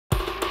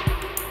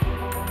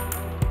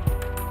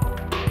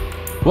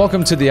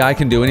Welcome to the I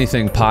Can Do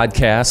Anything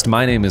podcast.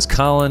 My name is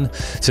Colin.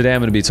 Today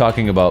I'm going to be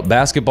talking about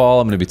basketball.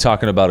 I'm going to be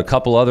talking about a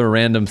couple other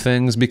random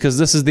things because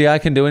this is the I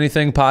Can Do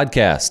Anything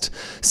podcast.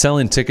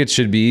 Selling tickets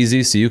should be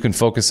easy so you can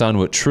focus on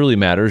what truly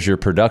matters, your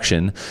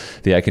production.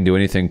 The I Can Do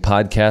Anything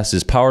podcast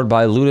is powered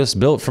by Ludus,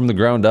 built from the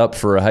ground up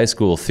for a high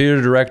school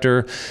theater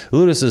director.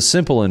 Ludus is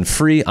simple and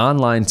free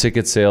online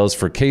ticket sales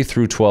for K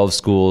through 12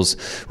 schools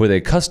with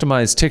a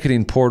customized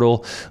ticketing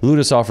portal.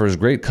 Ludus offers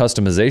great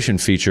customization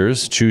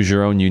features. Choose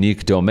your own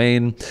unique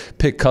domain.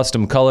 Pick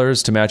custom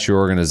colors to match your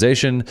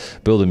organization,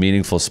 build a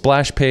meaningful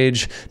splash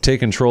page, take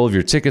control of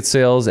your ticket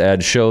sales,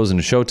 add shows and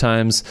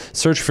showtimes,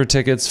 search for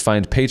tickets,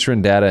 find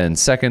patron data in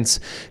seconds,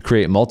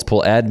 create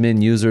multiple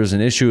admin users,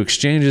 and issue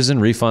exchanges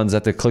and refunds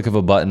at the click of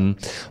a button.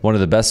 One of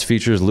the best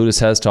features Ludus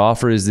has to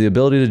offer is the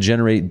ability to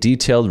generate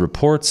detailed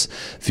reports,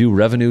 view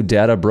revenue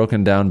data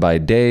broken down by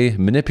day,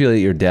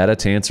 manipulate your data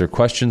to answer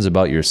questions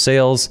about your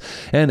sales,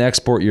 and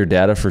export your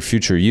data for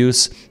future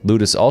use.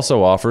 Ludus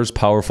also offers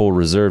powerful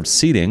reserved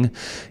seating.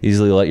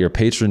 Easily let your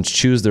patrons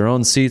choose their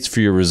own seats for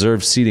your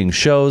reserved seating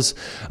shows.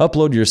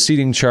 Upload your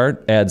seating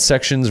chart, add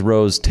sections,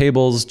 rows,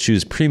 tables,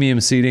 choose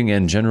premium seating,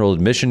 and general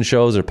admission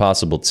shows are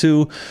possible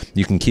too.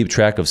 You can keep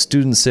track of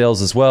student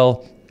sales as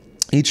well.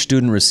 Each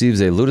student receives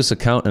a Ludus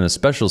account and a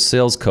special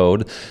sales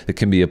code that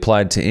can be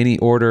applied to any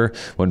order.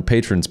 When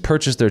patrons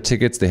purchase their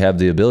tickets, they have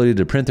the ability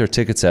to print their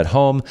tickets at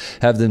home,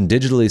 have them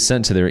digitally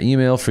sent to their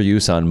email for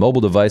use on mobile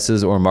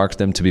devices, or mark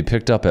them to be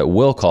picked up at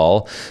will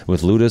call.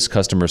 With Ludus,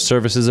 customer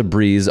service is a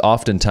breeze.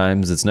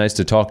 Oftentimes, it's nice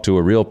to talk to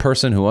a real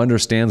person who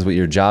understands what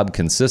your job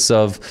consists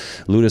of.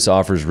 Ludus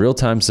offers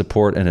real-time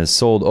support and has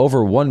sold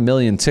over 1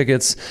 million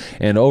tickets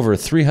and over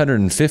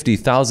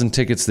 350,000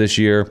 tickets this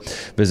year.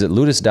 Visit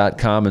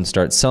ludus.com and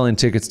start selling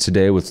tickets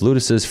today with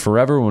Ludus's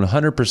forever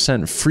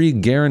 100% free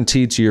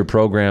guarantee to your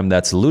program.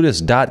 That's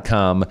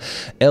ludus.com,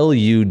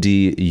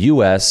 ludus.com.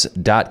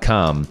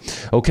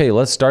 Okay,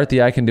 let's start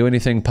the I Can Do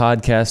Anything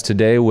podcast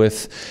today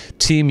with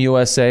Team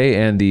USA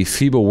and the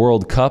FIBA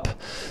World Cup.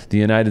 The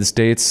United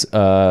States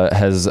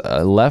has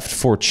left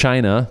for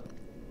China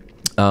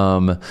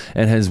and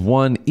has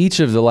won each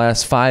of the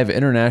last 5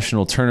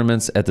 international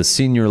tournaments at the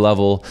senior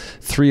level,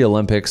 3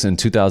 Olympics in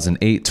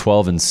 2008,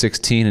 12, and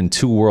 16, and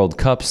 2 World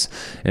Cups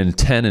in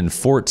 10 and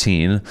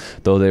 14,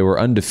 though they were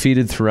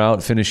undefeated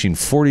throughout, finishing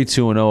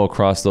 42-0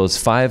 across those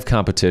 5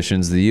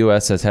 competitions. The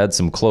U.S. has had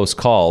some close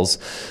calls.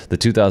 The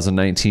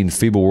 2019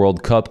 FIBA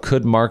World Cup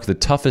could mark the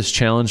toughest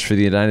challenge for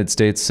the United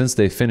States since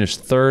they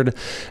finished 3rd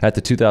at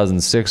the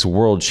 2006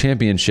 World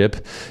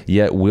Championship,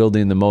 yet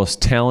wielding the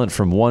most talent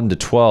from 1 to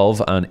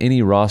 12 on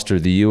any roster,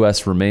 the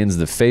U.S. remains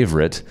the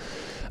favorite.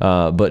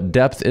 But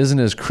depth isn't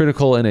as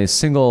critical in a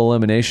single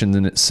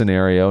elimination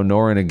scenario,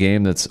 nor in a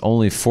game that's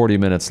only 40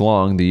 minutes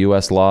long. The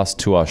U.S. lost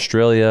to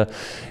Australia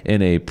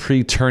in a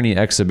pre-tourney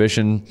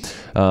exhibition,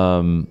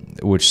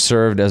 which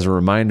served as a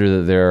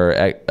reminder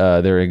that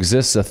there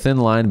exists a thin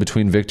line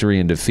between victory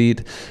and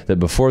defeat, that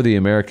before the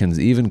Americans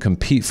even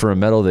compete for a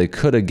medal, they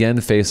could again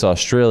face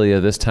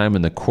Australia, this time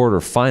in the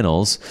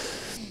quarterfinals.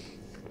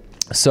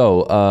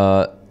 So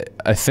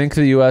I think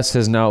the U.S.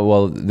 has now,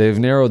 well, they've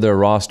narrowed their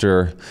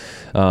roster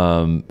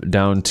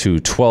down to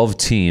 12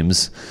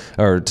 teams,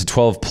 or to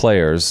 12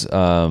 players.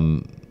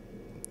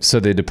 So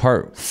they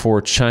depart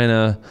for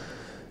China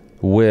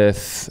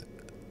with,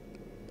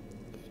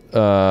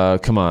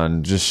 come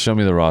on, just show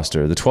me the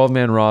roster. The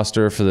 12-man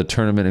roster for the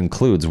tournament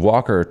includes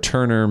Walker,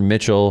 Turner,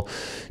 Mitchell,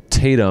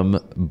 Tatum,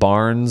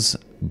 Barnes,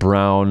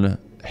 Brown,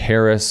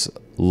 Harris,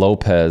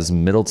 Lopez,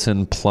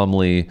 Middleton,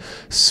 Plumlee,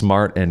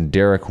 Smart, and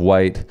Derek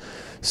White.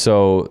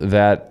 So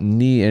that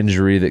knee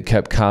injury that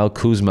kept Kyle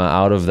Kuzma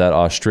out of that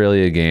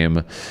Australia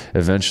game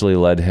eventually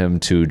led him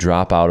to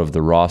drop out of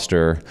the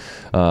roster.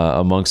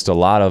 Amongst a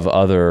lot of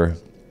other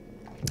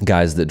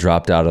guys that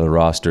dropped out of the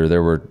roster,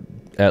 there were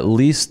at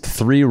least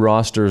 3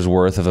 rosters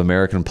worth of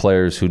American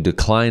players who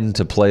declined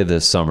to play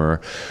this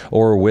summer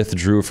or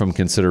withdrew from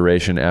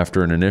consideration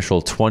after an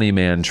initial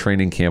 20-man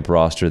training camp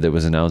roster that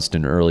was announced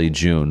in early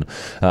June.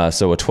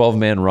 So a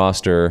 12-man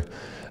roster,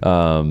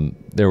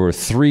 there were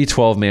 3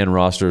 12-man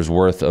rosters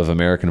worth of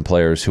American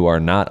players who are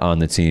not on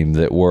the team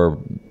that were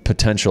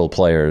potential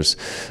players,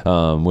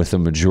 with the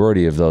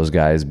majority of those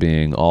guys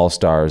being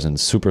all-stars and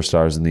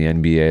superstars in the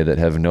NBA that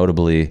have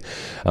notably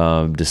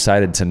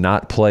decided to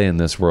not play in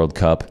this World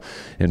Cup.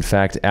 In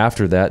fact,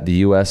 after that, the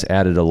U.S.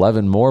 added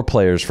 11 more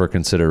players for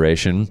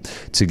consideration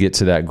to get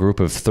to that group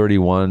of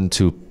 31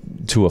 to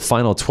a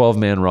final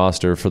 12-man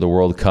roster for the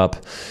World Cup.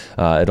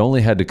 It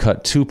only had to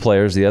cut 2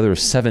 players. The other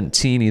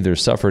 17 either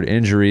suffered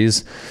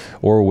injuries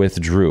or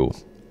withdrew.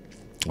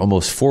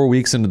 Almost 4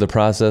 weeks into the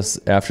process,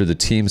 after the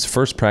team's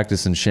first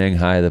practice in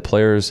Shanghai, the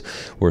players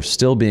were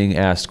still being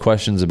asked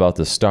questions about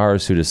the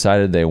stars who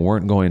decided they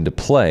weren't going to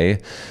play.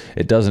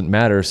 "It doesn't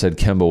matter," said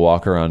Kemba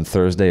Walker on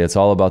Thursday. "It's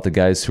all about the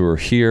guys who are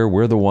here.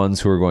 We're the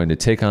ones who are going to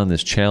take on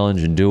this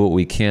challenge and do what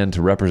we can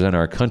to represent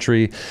our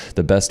country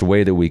the best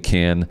way that we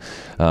can."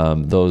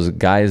 Those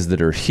guys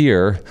that are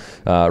here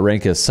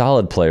rank as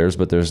solid players,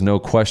 but there's no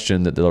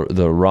question that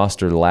the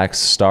roster lacks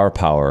star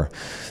power.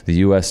 The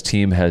U.S.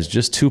 team has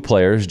just 2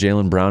 players,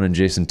 Jalen Brown and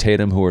Jason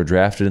Tatum, who were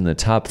drafted in the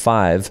top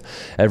 5.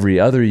 Every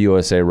other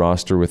USA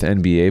roster with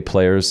NBA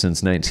players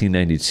since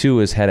 1992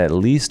 has had at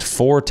least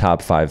 4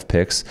 top 5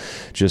 picks.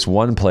 Just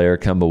one player,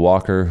 Kemba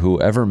Walker, who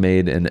ever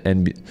made an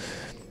NBA...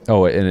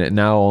 Oh, and it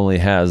now only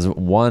has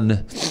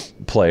one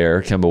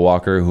player, Kemba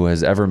Walker, who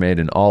has ever made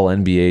an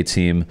All-NBA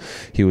team.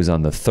 He was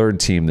on the 3rd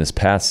team this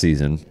past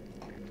season.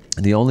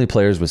 The only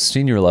players with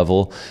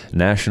senior-level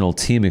national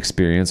team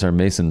experience are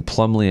Mason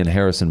Plumlee and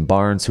Harrison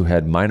Barnes, who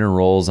had minor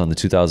roles on the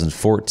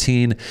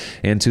 2014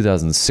 and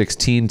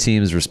 2016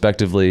 teams,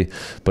 respectively,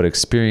 but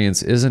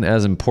experience isn't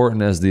as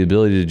important as the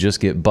ability to just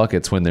get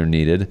buckets when they're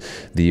needed.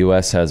 The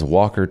U.S. has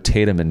Walker,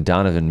 Tatum, and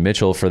Donovan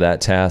Mitchell for that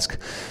task,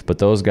 but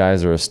those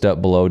guys are a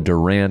step below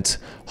Durant,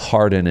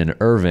 Harden, and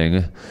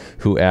Irving,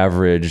 who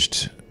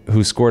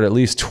scored at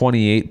least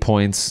 28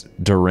 points,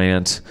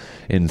 Durant,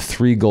 in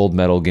 3 gold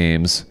medal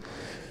games,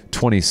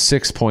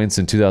 26 points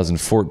in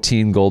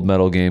 2014 gold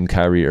medal game,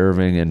 Kyrie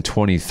Irving, and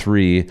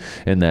 23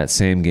 in that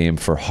same game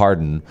for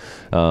Harden.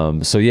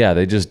 So yeah,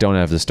 they just don't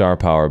have the star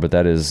power, but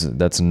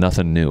that's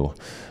nothing new.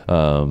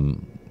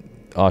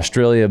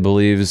 Australia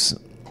believes,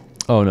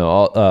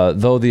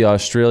 though the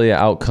Australia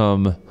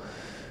outcome,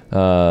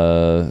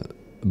 blah,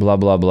 blah,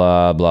 blah,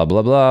 blah, blah,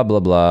 blah, blah,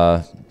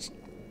 blah.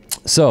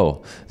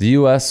 So, the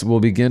U.S.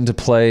 will begin to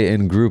play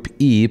in Group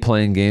E,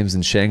 playing games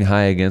in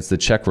Shanghai against the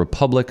Czech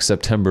Republic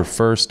September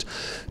 1st,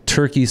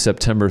 Turkey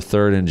September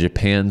 3rd, and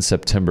Japan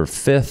September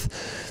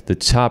 5th. The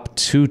top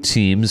 2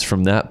 teams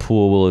from that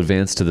pool will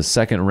advance to the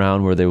second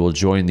round, where they will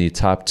join the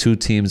top 2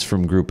 teams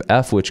from Group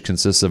F, which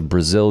consists of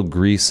Brazil,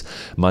 Greece,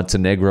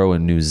 Montenegro,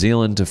 and New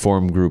Zealand, to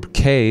form Group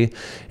K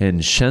in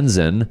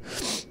Shenzhen.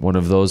 One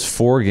of those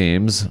 4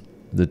 games,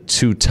 the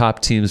 2 top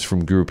teams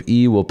from Group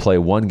E will play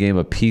 1 game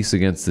apiece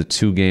against the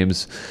 2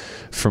 games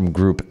from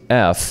Group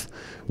F,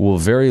 will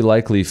very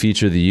likely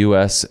feature the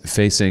U.S.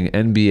 facing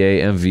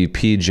NBA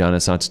MVP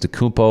Giannis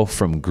Antetokounmpo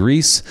from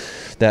Greece.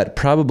 That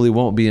probably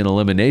won't be an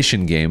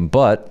elimination game,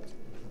 but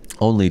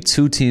only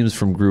 2 teams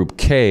from Group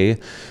K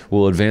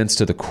will advance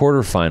to the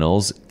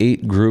quarterfinals.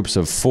 8 groups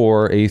of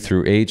 4, A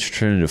through H,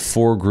 turn into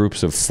 4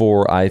 groups of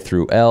 4, I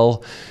through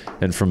L.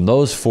 And from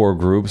those 4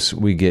 groups,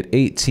 we get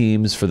 8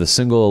 teams for the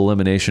single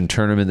elimination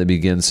tournament that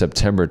begins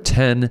September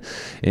 10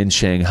 in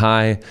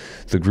Shanghai.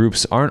 The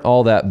groups aren't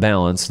all that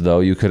balanced,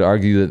 though. You could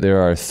argue that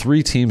there are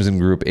 3 teams in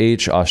Group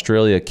H,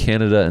 Australia,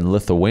 Canada, and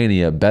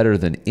Lithuania, better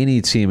than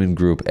any team in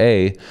Group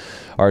A.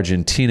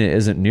 Argentina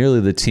isn't nearly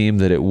the team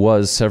that it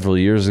was several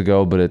years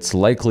ago, but it's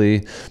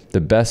likely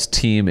the best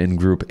team in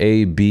Group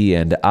A, B,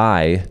 and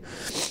I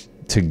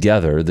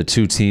together. The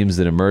 2 teams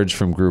that emerge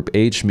from Group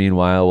H,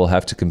 meanwhile, will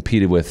have to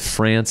compete with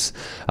France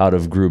out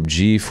of Group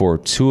G for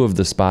 2 of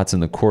the spots in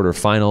the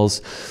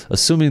quarterfinals.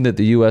 Assuming that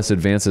the U.S.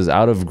 advances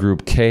out of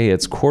Group K,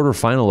 its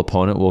quarterfinal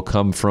opponent will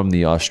come from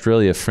the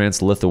Australia,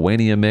 France,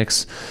 Lithuania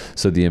mix,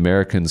 so the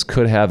Americans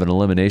could have an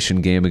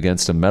elimination game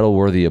against a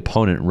medal-worthy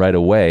opponent right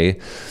away.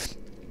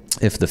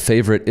 If the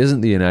favorite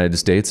isn't the United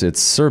States, it's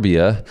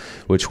Serbia,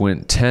 which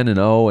went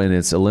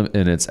 10-0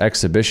 in its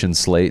exhibition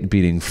slate,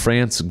 beating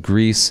France,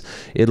 Greece,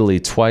 Italy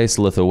twice,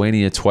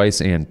 Lithuania twice,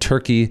 and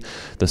Turkey.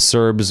 The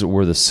Serbs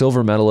were the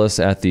silver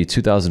medalists at the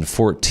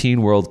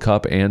 2014 World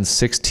Cup and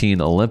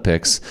 16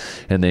 Olympics,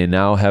 and they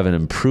now have an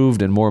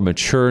improved and more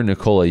mature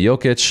Nikola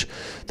Jokic,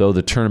 though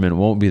the tournament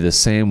won't be the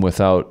same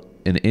without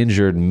an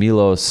injured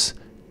Milos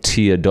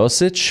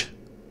Teodosic.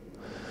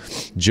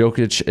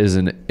 Jokic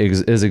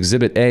is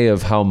Exhibit A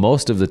of how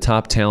most of the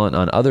top talent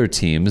on other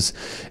teams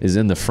is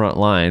in the front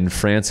line.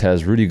 France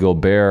has Rudy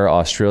Gobert,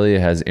 Australia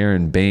has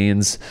Aaron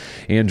Baines,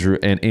 Andrew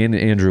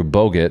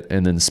Bogut,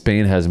 and then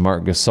Spain has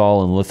Marc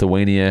Gasol, and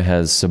Lithuania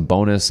has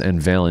Sabonis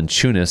and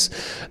Valanciunas.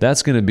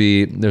 That's going to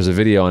be, there's a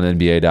video on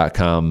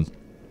NBA.com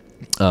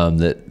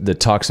that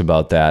talks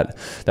about that.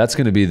 That's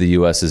going to be the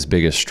U.S.'s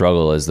biggest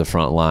struggle, is the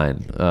front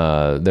line.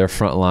 Their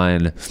front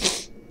line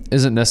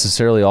isn't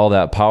necessarily all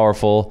that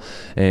powerful,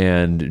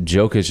 and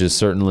Jokic is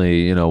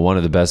certainly, one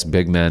of the best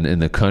big men in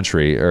the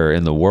country, or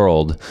in the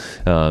world,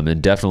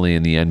 and definitely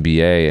in the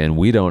NBA, and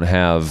we don't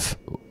have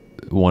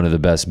one of the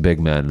best big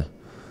men.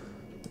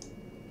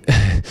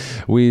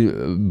 We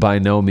by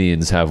no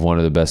means have one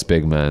of the best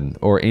big men,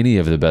 or any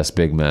of the best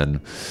big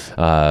men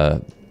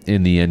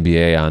in the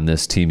NBA on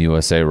this Team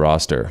USA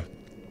roster.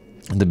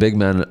 The big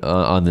men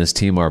on this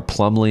team are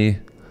Plumlee,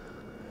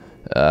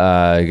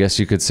 I guess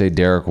you could say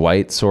Derek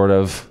White, sort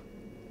of,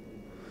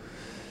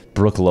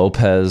 Brook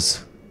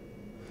Lopez.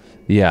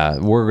 Yeah,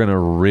 we're going to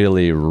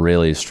really,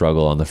 really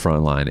struggle on the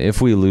front line.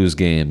 If we lose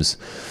games,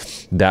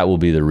 that will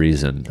be the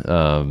reason.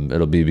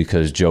 It'll be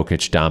because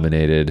Jokic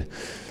dominated.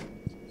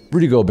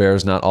 Rudy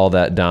Gobert's not all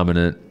that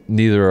dominant.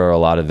 Neither are a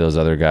lot of those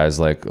other guys.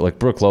 Like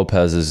Brook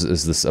Lopez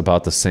is this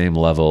about the same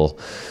level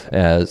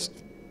as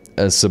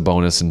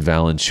Sabonis and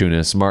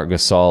Valanciunas. Marc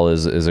Gasol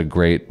is a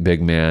great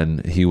big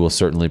man. He will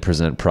certainly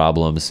present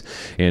problems.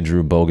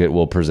 Andrew Bogut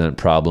will present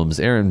problems.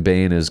 Aaron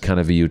Bain is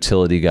kind of a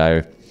utility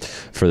guy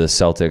for the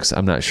Celtics.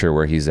 I'm not sure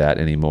where he's at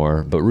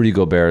anymore. But Rudy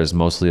Gobert is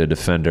mostly a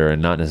defender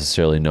and not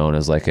necessarily known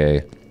as like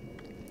a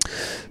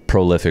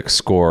prolific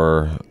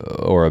scorer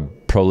or a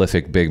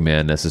prolific big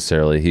man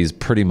necessarily. He's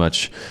pretty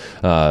much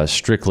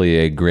strictly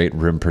a great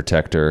rim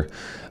protector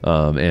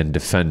and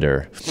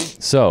defender.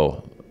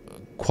 So,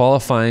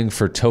 qualifying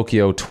for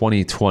Tokyo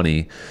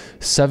 2020,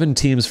 7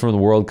 teams from the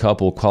World Cup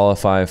will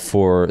qualify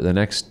for the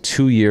next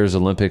 2 years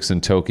Olympics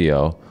in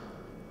Tokyo.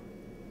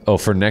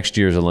 For next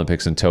year's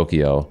Olympics in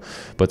Tokyo,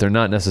 but they're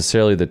not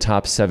necessarily the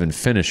top 7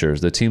 finishers.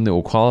 The team that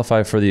will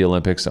qualify for the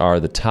Olympics are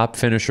the top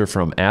finisher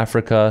from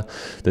Africa,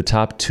 the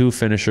top 2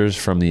 finishers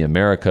from the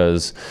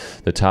Americas,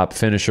 the top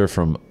finisher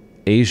from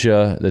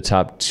Asia, the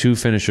top 2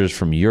 finishers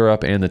from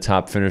Europe, and the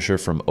top finisher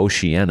from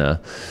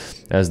Oceania.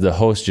 As the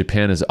host,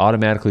 Japan is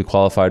automatically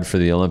qualified for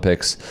the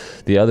Olympics.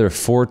 The other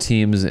 4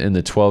 teams in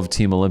the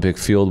 12-team Olympic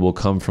field will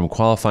come from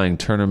qualifying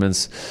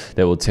tournaments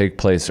that will take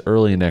place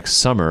early next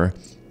summer.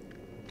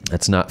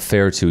 That's not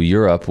fair to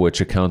Europe,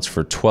 which accounts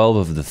for 12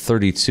 of the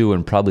 32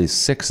 and probably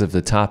 6 of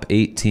the top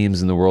 8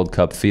 teams in the World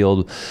Cup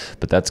field,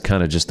 but that's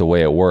kind of just the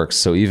way it works.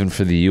 So even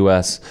for the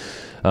U.S.,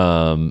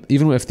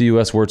 even if the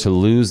U.S. were to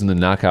lose in the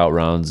knockout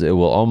rounds, it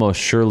will almost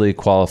surely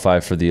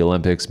qualify for the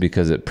Olympics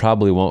because it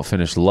probably won't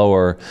finish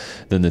lower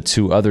than the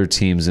 2 other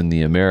teams in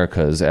the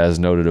Americas. As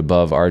noted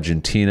above,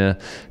 Argentina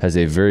has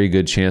a very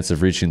good chance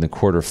of reaching the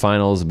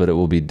quarterfinals, but it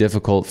will be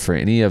difficult for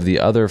any of the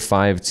other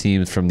 5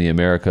 teams from the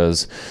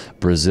Americas,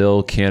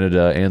 Brazil,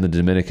 Canada, and the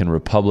Dominican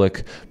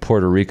Republic,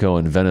 Puerto Rico,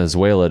 and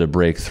Venezuela to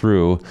break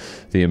through.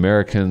 The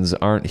Americans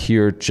aren't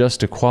here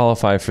just to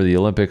qualify for the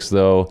Olympics,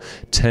 though.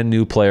 10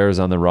 new players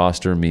on the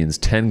roster means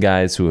 10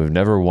 guys who have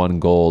never won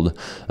gold.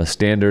 A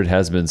standard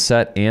has been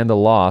set, and a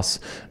loss,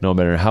 no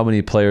matter how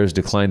many players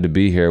decline to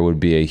be here, would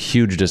be a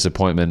huge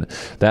disappointment.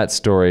 That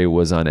story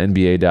was on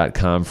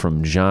NBA.com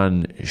from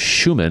John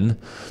Schumann,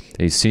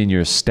 a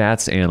senior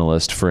stats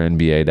analyst for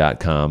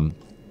NBA.com.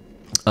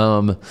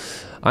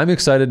 I'm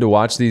excited to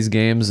watch these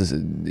games,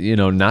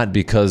 not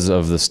because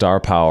of the star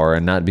power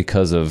and not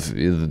because of,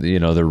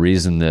 the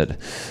reason that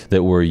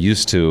we're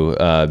used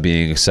to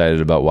being excited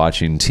about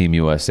watching Team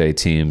USA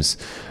teams.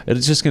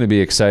 It's just going to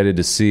be exciting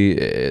to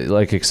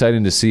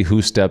see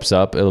who steps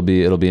up. It'll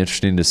be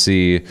interesting to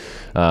see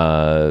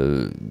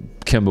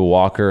Kemba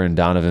Walker and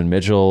Donovan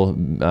Mitchell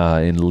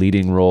in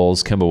leading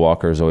roles. Kemba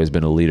Walker has always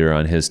been a leader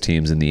on his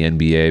teams in the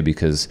NBA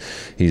because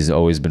he's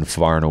always been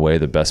far and away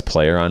the best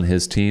player on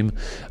his team.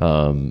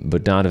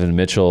 But Donovan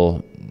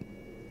Mitchell,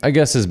 I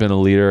guess, has been a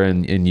leader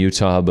in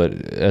Utah, but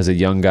as a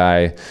young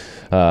guy,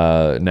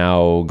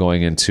 now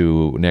going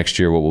into next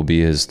year, what will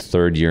be his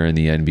 3rd year in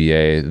the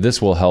NBA,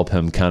 this will help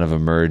him kind of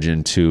emerge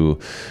into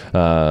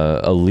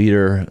a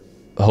leader.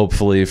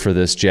 Hopefully for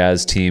this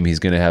Jazz team, he's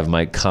going to have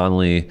Mike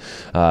Conley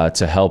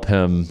to help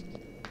him.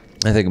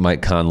 I think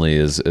Mike Conley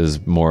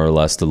is more or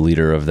less the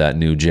leader of that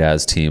new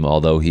Jazz team,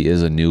 although he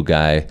is a new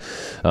guy.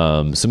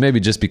 So maybe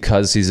just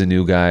because he's a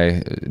new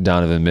guy,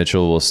 Donovan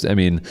Mitchell will,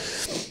 in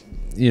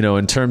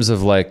terms of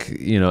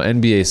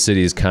NBA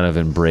cities kind of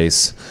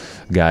embrace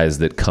guys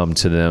that come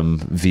to them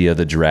via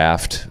the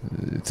draft.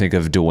 Think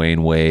of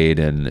Dwayne Wade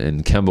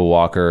and Kemba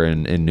Walker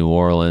in New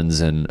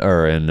Orleans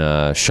or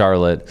in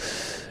Charlotte.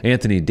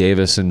 Anthony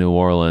Davis in New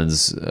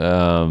Orleans,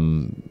 I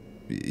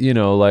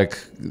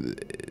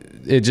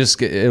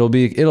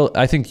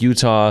think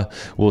Utah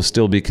will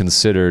still be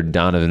considered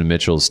Donovan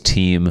Mitchell's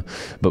team,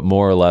 but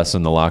more or less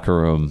in the locker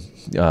room,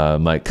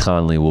 Mike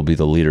Conley will be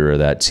the leader of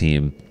that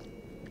team.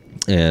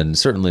 And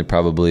certainly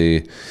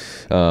probably,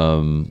 I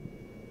don't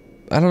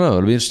know,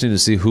 it'll be interesting to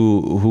see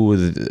who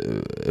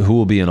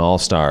will be an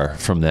all-star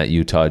from that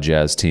Utah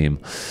Jazz team.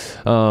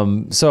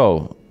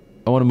 So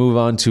I want to move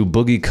on to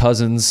Boogie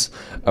Cousins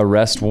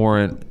arrest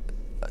warrant.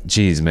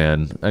 Jeez,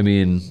 man. I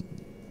mean,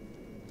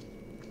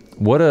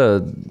 what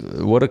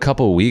a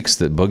couple weeks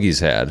that Boogie's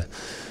had.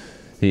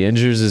 He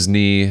injures his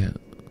knee,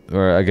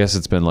 or I guess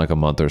it's been like a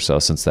month or so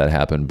since that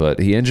happened, but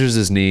he injures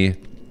his knee.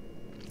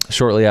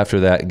 Shortly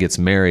after that, gets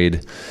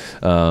married,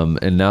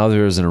 and now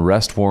there's an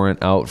arrest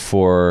warrant out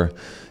for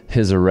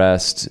his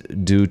arrest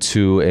due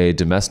to a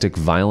domestic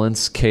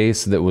violence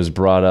case that was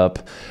brought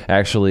up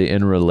actually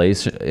in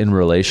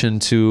relation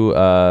to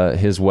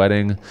his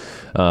wedding.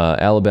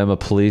 Alabama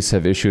police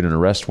have issued an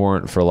arrest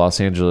warrant for Los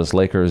Angeles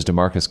Lakers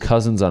DeMarcus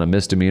Cousins on a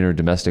misdemeanor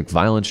domestic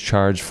violence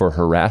charge for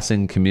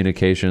harassing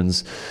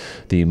communications.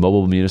 The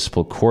Mobile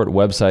Municipal Court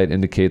website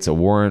indicates a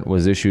warrant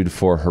was issued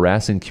for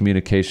harassing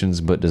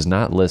communications but does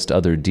not list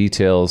other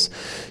details.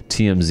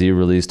 TMZ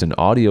released an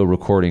audio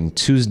recording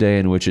Tuesday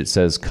in which it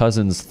says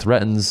Cousins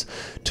threatens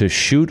to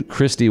shoot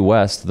Christy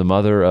West, the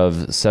mother of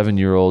their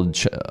 7-year-old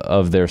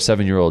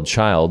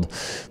child.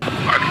 I'm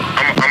gonna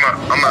ask you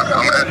this one more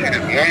time before I take it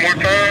to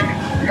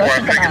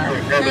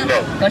another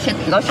level. Go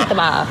shoot the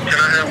ball. Can I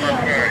have my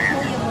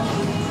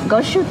phone?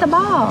 Go shoot the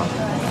ball.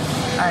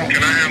 All right.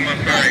 Can I have my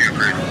phone,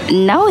 Chris?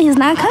 No, he's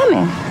not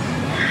coming. Say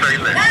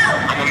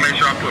that. I'm gonna make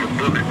sure I put a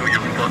bullet through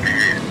your fucking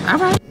head. All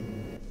right.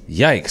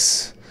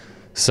 Yikes.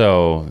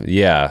 So,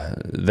 yeah,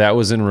 that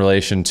was in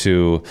relation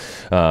to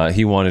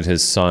he wanted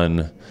his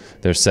son,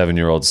 their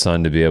 7-year-old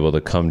son, to be able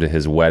to come to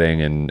his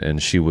wedding,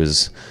 and she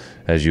was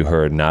as you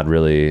heard, not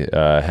really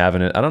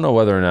having it. I don't know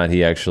whether or not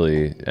he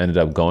actually ended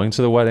up going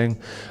to the wedding.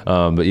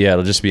 But yeah,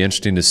 it'll just be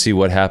interesting to see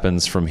what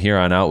happens from here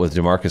on out with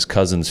DeMarcus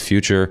Cousins'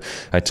 future.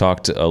 I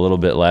talked a little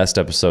bit last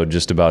episode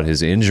just about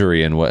his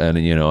injury and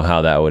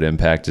how that would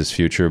impact his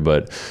future.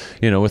 But,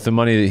 with the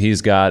money that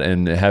he's got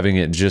and having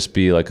it just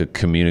be like a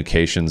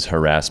communications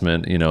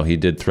harassment, he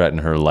did threaten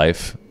her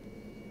life,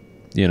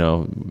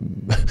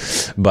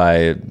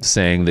 by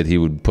saying that he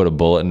would put a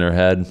bullet in her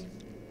head.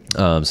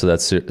 So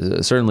that's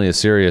certainly a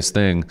serious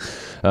thing.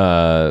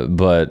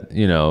 But,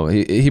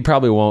 he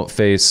probably won't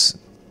face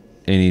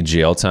any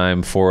jail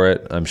time for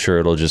it. I'm sure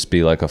it'll just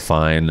be like a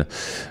fine,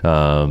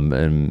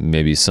 and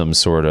maybe some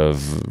sort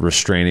of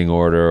restraining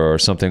order or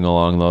something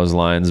along those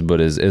lines.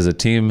 But as a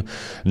team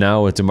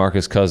now with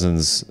DeMarcus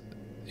Cousins,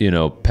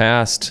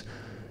 past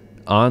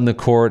on the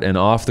court and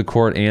off the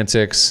court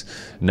antics,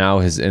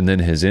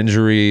 his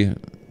injury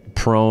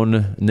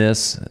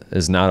proneness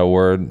is not a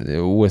word,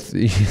 with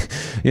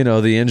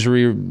the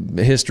injury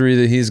history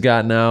that he's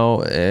got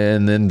now,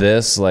 and then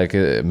this,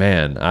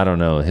 man, I don't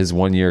know, his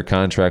 1-year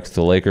contract with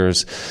the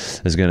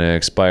Lakers is going to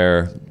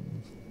expire,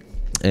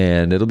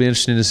 and it'll be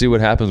interesting to see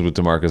what happens with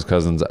DeMarcus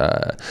Cousins.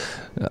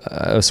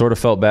 I sort of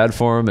felt bad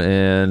for him,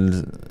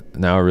 and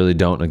now I really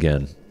don't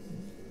again.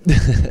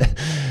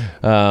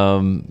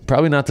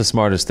 Probably not the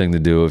smartest thing to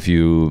do if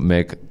you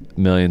make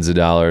millions of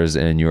dollars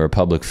and you're a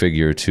public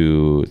figure,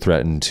 to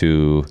threaten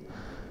to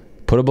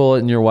put a bullet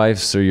in your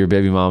wife's or your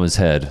baby mama's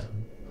head.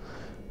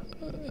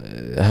 I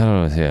don't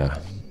know. Yeah.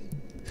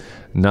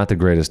 Not the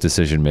greatest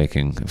decision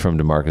making from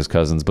DeMarcus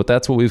Cousins, but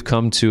that's what we've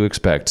come to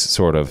expect,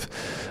 sort of,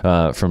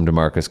 from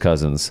DeMarcus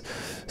Cousins.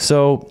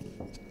 So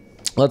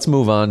let's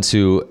move on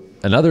to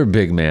another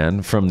big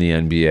man from the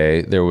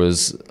NBA. There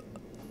was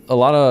a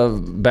lot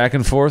of back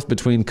and forth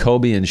between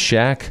Kobe and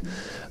Shaq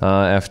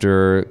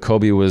after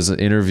Kobe was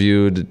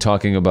interviewed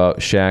talking about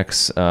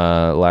Shaq's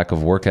lack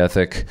of work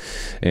ethic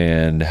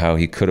and how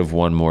he could have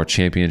won more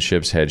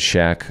championships had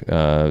Shaq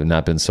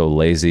not been so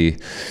lazy.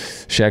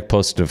 Shaq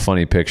posted a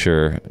funny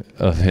picture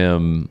of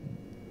him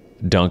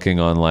dunking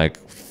on like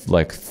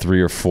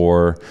 3 or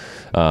 4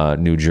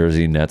 New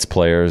Jersey Nets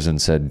players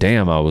and said,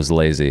 "Damn, I was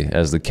lazy,"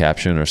 as the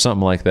caption or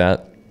something like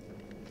that.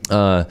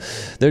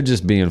 They're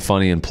just being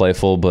funny and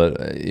playful, but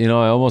I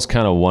almost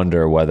kind of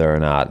wonder whether or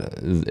not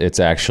it's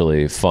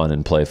actually fun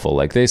and playful.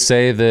 Like they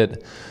say it's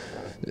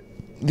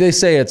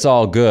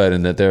all good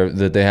and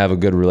that they have a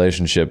good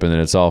relationship and that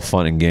it's all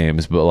fun and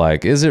games,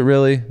 but is it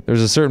really?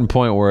 There's a certain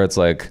point where it's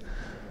like,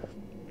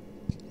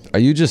 are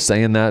you just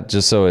saying that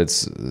just so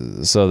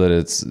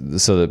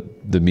that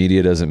the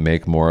media doesn't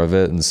make more of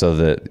it and so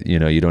that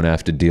you don't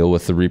have to deal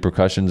with the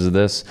repercussions of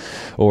this,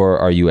 or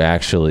are you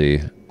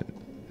actually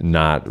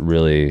not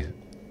really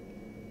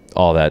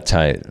all that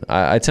tight?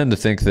 I tend to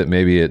think that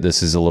maybe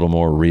this is a little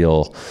more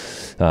real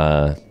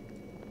than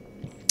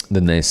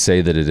they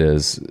say that it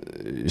is.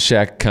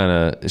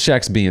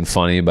 Shaq's being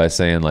funny by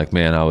saying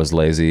man, I was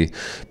lazy,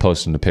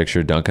 posting a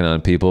picture dunking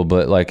on people,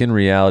 but in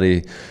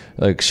reality,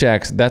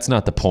 Shaq, that's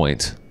not the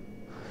point.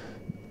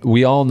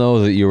 We all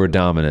know that you were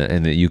dominant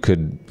and that you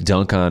could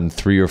dunk on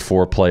 3 or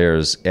 4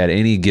 players at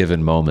any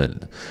given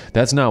moment.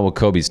 That's not what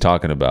Kobe's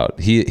talking about.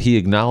 He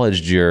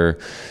acknowledged your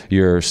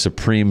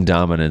supreme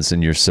dominance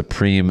and your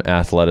supreme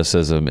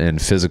athleticism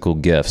and physical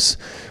gifts,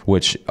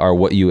 which are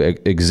what you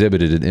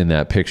exhibited in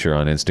that picture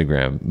on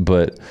Instagram.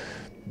 But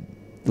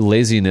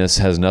laziness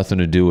has nothing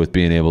to do with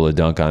being able to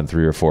dunk on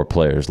 3 or 4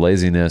 players.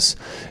 Laziness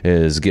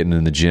is getting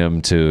in the gym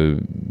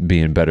to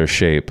be in better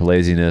shape.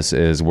 Laziness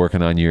is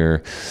working on your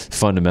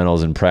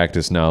fundamentals in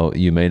practice. Now,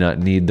 you may not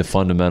need the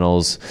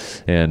fundamentals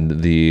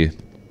and the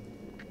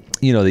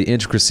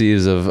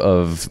intricacies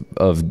of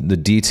the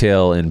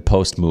detail in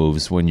post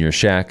moves when you're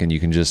Shaq and you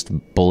can just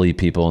bully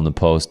people in the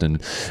post and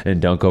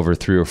dunk over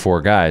 3 or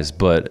 4 guys.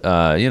 But,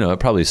 it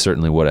probably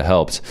certainly would have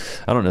helped.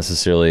 I don't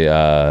necessarily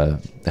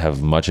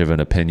have much of an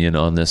opinion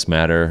on this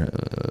matter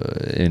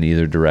in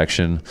either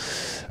direction.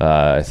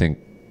 I think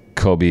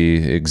Kobe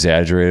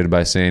exaggerated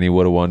by saying he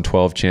would have won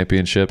 12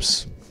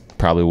 championships.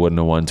 Probably wouldn't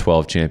have won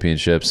 12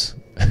 championships.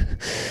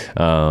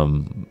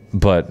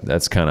 But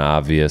that's kind of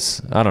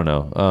obvious. I don't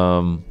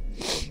know.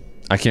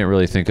 I can't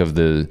really think of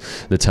the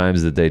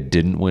times that they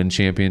didn't win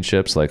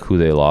championships, like who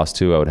they lost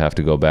to. I would have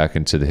to go back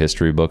into the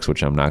history books,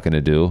 which I'm not going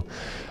to do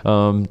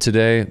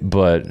today.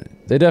 But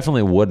they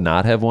definitely would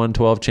not have won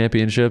 12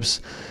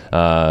 championships.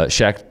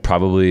 Shaq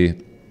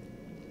probably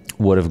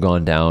would have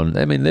gone down.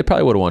 I mean, they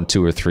probably would have won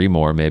 2 or 3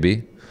 more,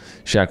 maybe.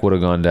 Shaq would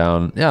have gone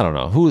down. I don't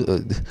know.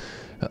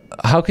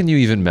 How can you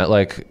even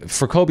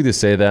for Kobe to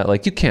say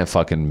that? You can't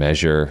fucking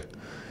measure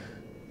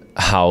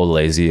how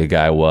lazy a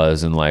guy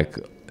was and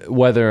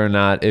whether or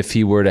not, if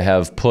he were to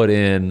have put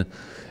in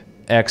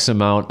X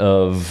amount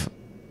of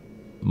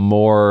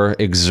more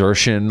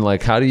exertion,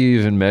 how do you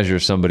even measure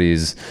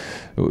somebody's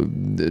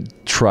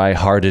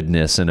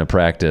try-heartedness in a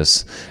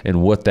practice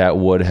and what that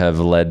would have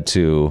led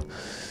to?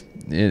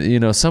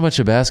 So much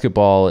of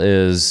basketball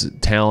is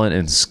talent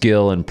and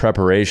skill and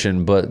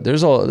preparation, but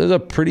there's a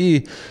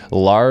pretty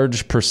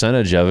large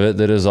percentage of it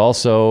that is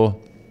also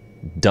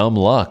dumb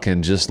luck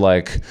and just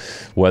like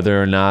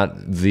whether or not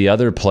the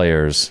other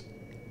players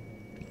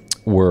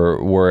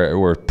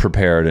were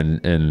prepared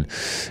and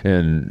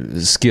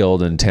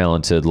skilled and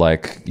talented,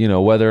 like, you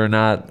know, whether or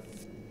not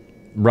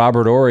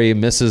Robert Horry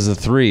misses a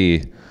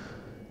three,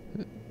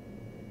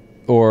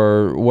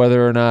 or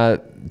whether or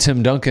not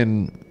Tim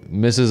Duncan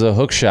misses a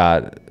hook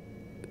shot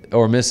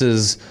or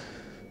misses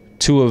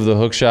two of the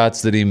hook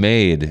shots that he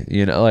made.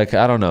 You know, like,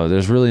 I don't know.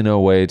 There's really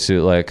no way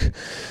to, like,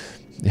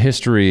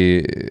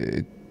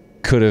 history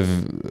could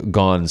have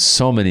gone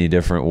so many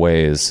different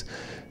ways,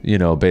 you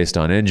know, based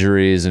on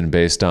injuries and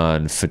based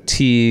on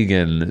fatigue.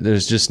 And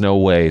there's just no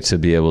way to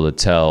be able to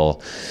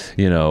tell,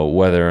 you know,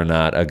 whether or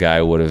not a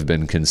guy would have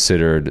been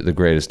considered the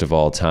greatest of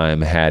all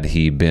time had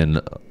he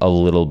been a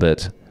little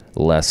bit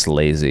less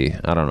lazy.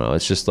 I don't know.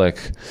 It's just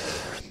like,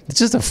 it's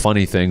just a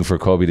funny thing for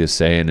Kobe to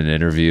say in an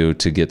interview,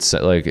 to get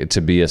like to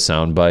be a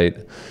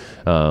soundbite.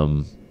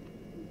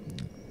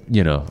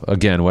 You know,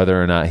 again,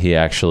 whether or not he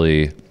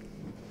actually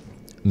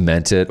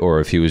meant it or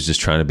if he was just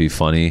trying to be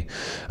funny,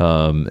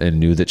 and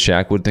knew that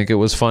Shaq would think it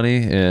was funny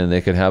and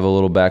they could have a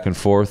little back and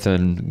forth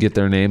and get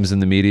their names in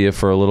the media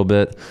for a little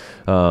bit.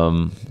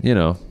 You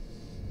know,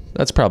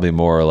 that's probably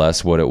more or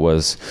less what it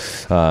was,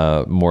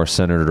 more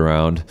centered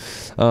around.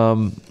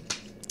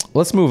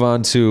 Let's move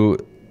on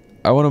to,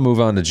 I want to move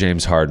on to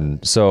James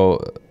Harden. So,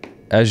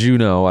 as you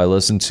know, I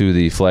listen to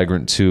the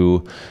Flagrant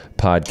 2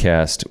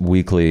 podcast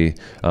weekly.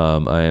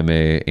 I am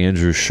a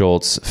Andrew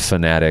Schultz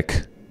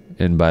fanatic,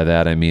 and by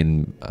that I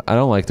mean I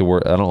don't like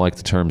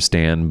the term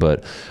stan,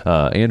 but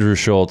Andrew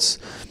Schultz,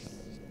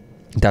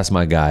 that's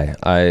my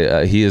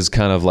guy. He is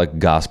kind of like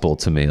gospel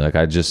to me. Like,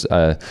 I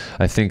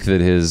think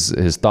that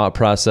his thought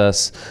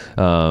process,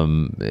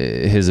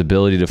 his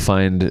ability to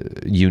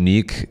find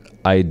unique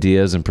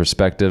ideas and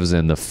perspectives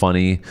and the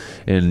funny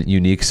in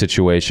unique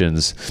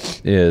situations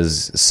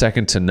is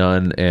second to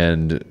none,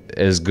 and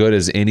as good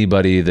as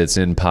anybody that's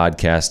in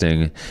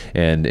podcasting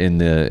and in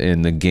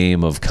the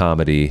game of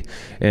comedy.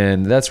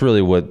 And that's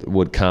really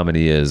what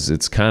comedy is.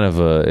 It's kind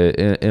of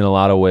in a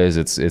lot of ways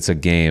it's a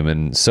game,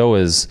 and so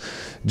is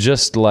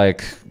just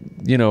like,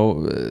 you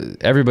know,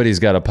 everybody's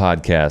got a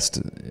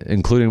podcast,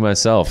 including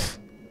myself.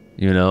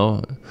 You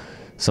know,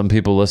 some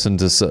people listen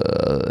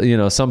to, you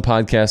know, some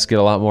podcasts get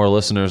a lot more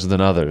listeners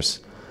than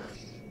others.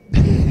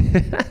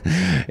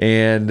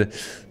 And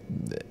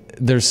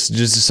there's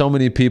just so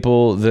many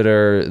people that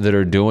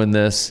are doing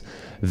this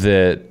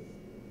that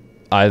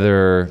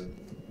either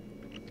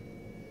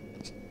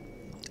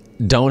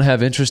don't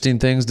have interesting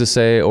things to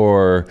say,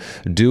 or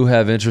do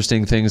have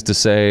interesting things to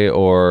say,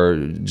 or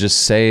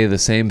just say the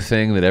same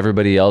thing that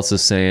everybody else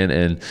is saying.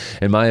 And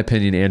in my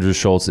opinion, Andrew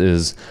Schultz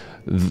is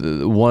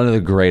one of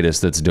the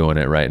greatest that's doing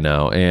it right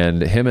now.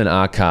 And him and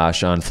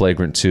Akash on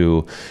Flagrant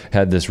 2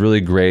 had this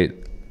really great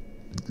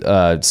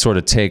sort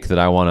of take that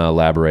I want to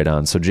elaborate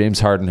on. So James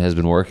Harden has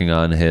been working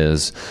on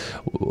his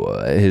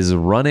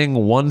running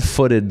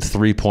one-footed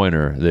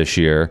three-pointer this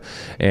year,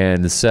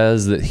 and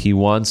says that he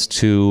wants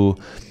to,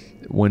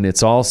 when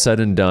it's all said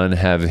and done,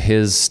 have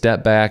his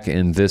step back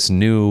in this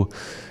new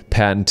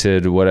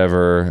patented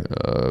whatever,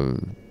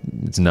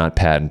 it's not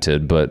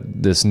patented, but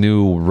this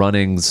new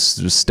running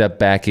step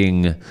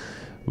backing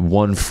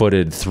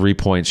one-footed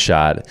three-point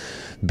shot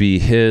be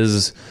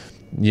his,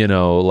 you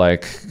know,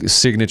 like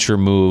signature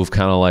move,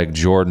 kind of like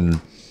Jordan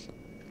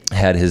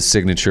had his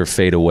signature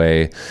fade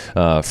away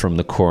from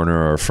the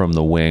corner or from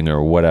the wing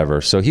or whatever.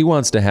 So he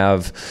wants to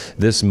have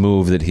this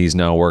move that he's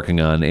now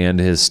working on, and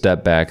his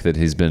step back that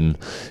he's been,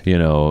 you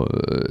know,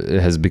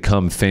 has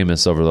become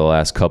famous over the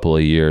last couple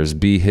of years,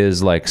 be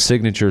his like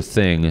signature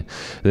thing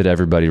that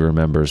everybody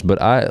remembers.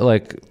 But I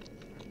like,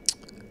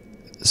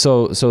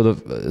 so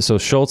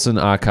Schultz and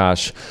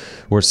Akash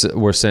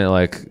were saying,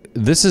 like,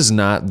 this is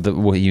not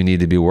what you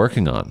need to be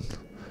working on.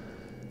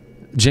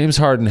 James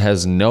Harden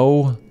has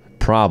no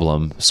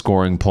problem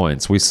scoring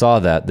points. We saw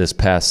that this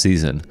past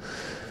season.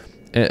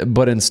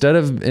 But instead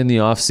of in the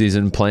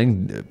offseason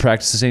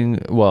practicing,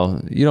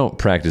 well, you don't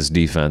practice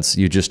defense,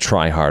 you just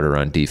try harder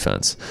on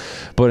defense.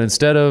 But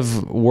instead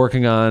of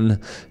working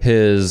on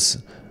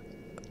his,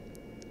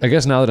 I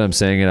guess now that I'm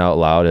saying it out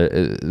loud,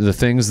 the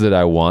things that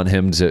I want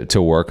him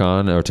to work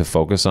on or to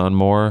focus on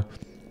more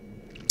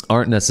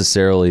aren't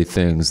necessarily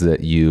things that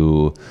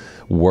you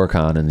work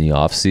on in the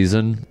off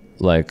season,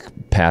 like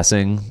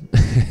passing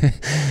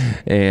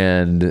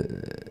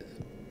and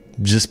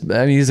just,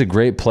 I mean, he's a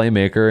great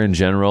playmaker in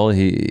general.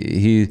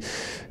 He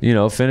you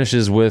know,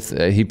 finishes with,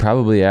 he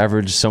probably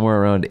averaged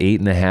somewhere around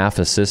 8.5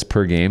 assists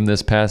per game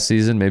this past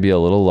season, maybe a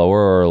little lower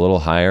or a little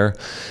higher.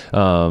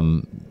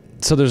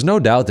 So there's no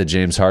doubt that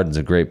James Harden's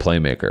a great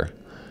playmaker,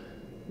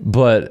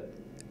 but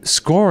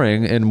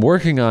scoring and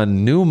working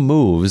on new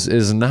moves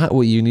is not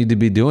what you need to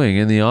be doing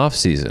in the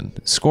offseason.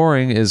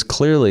 Scoring is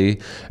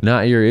clearly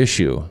not your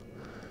issue.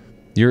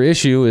 Your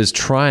issue is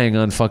trying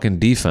on fucking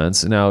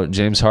defense. Now,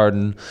 James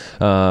Harden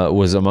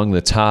was among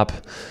the top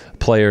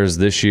players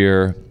this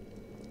year,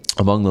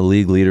 among the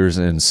league leaders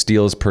in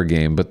steals per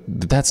game, but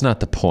that's not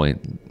the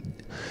point.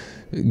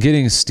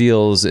 getting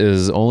steals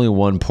is only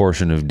one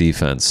portion of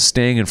defense.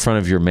 Staying in front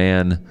of your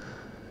man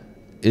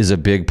is a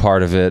big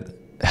part of it.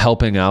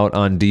 Helping out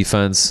on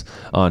defense,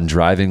 on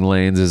driving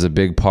lanes is a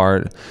big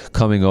part.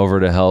 Coming over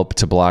to help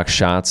to block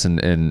shots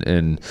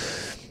and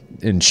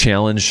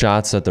challenge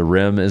shots at the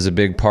rim is a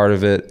big part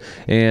of it.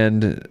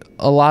 And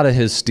a lot of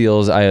his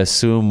steals, I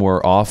assume,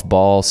 were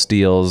off-ball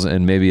steals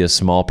and maybe a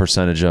small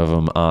percentage of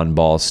them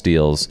on-ball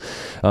steals.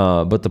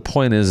 But the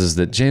point is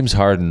that James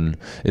Harden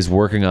is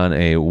working on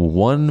a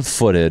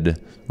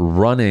one-footed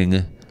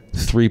running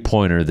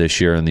three-pointer this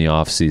year in the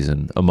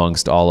offseason,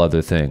 amongst all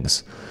other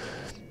things.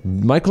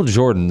 Michael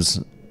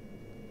Jordan's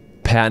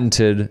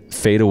patented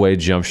fadeaway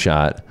jump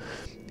shot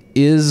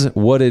is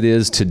what it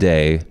is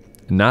today,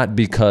 not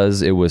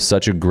because it was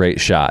such a great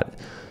shot.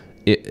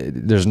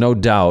 There's no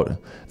doubt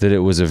that it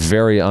was a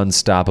very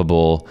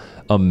unstoppable,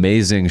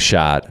 amazing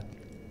shot.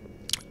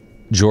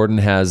 Jordan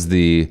has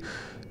the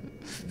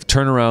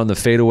turnaround, the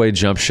fadeaway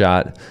jump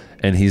shot,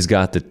 and he's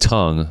got the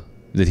tongue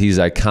that he's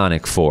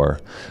iconic for.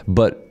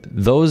 But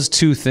those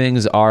two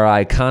things are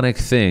iconic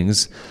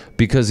things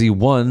because he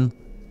won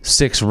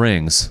 6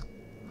 rings.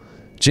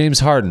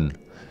 James Harden,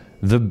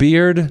 the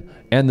beard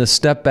and the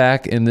step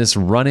back in this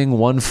running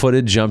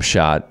one-footed jump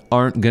shot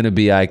aren't going to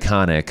be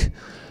iconic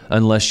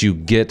unless you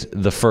get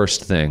the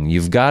first thing.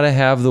 You've got to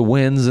have the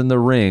wins and the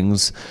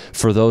rings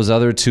for those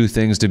other two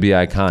things to be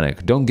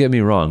iconic. Don't get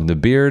me wrong. The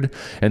beard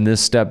and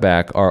this step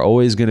back are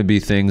always going to be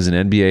things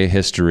in NBA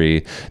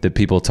history that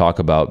people talk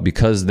about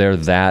because they're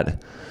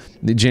that.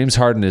 James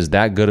Harden is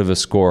that good of a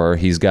scorer.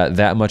 He's got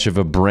that much of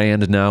a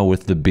brand now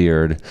with the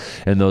beard,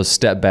 and those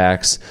step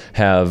backs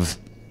have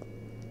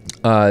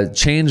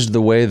changed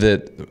the way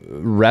that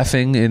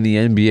reffing in the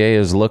NBA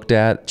is looked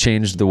at,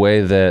 changed the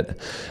way that,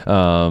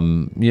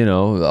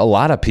 a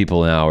lot of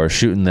people now are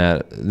shooting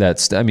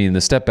I mean,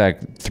 the step back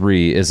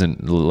three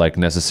isn't like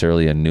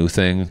necessarily a new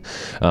thing,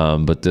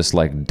 but this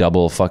like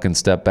double fucking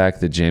step back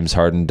that James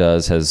Harden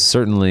does has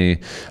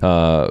certainly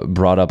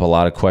brought up a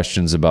lot of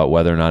questions about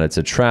whether or not it's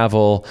a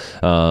travel,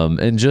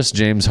 and just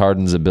James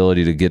Harden's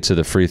ability to get to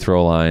the free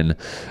throw line.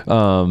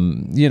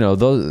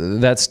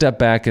 That step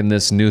back and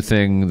this new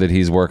thing that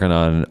he's working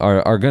on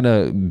are going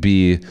to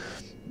be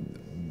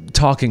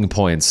talking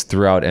points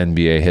throughout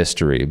NBA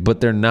history,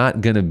 but they're not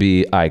going to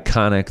be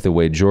iconic the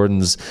way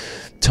Jordan's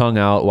tongue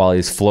out while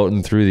he's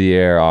floating through the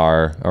air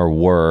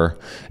were,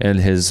 and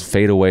his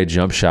fadeaway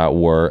jump shot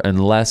were,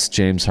 unless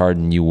James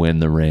Harden, you win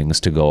the rings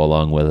to go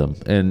along with him.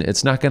 And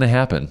it's not going to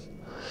happen.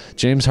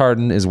 James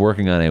Harden is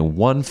working on a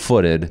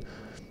one-footed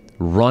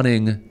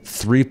running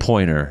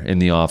three-pointer in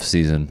the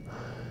offseason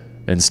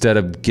instead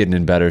of getting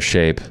in better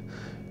shape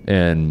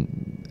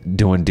and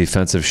doing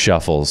defensive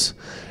shuffles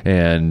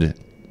and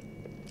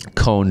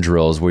cone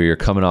drills where you're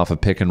coming off a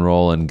pick and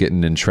roll and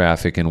getting in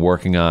traffic and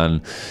working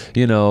on,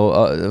 working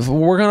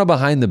on a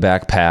behind the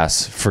back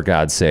pass, for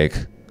God's sake.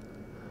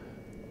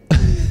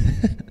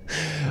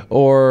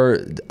 Or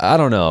I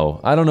don't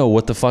know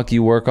what the fuck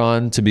you work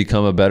on to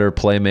become a better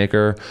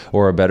playmaker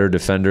or a better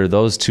defender.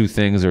 Those two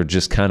things are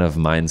just kind of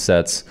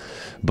mindsets,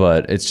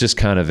 but it's just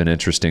kind of an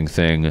interesting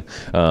thing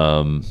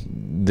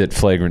that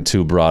Flagrant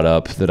 2 brought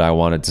up that I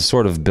wanted to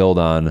sort of build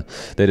on.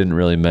 They didn't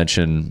really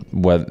mention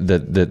whether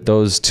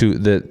those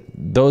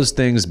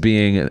things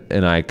being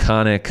an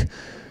iconic,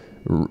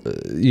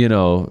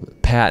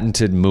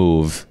 patented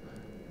move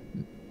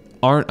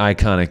aren't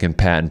iconic and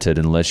patented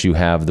unless you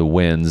have the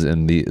wins,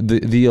 and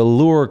the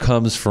allure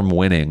comes from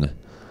winning.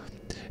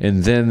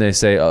 And then they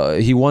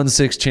say, he won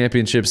 6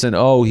 championships, and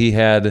he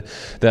had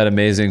that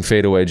amazing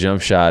fadeaway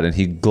jump shot, and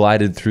he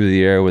glided through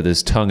the air with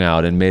his tongue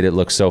out and made it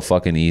look so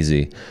fucking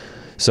easy.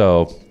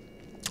 So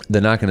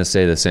they're not going to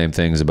say the same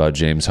things about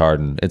James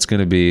Harden. It's going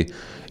to be,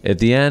 at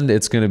the end,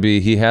 it's going to be,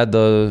 he had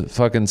the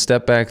fucking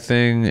step back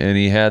thing, and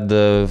he had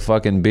the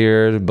fucking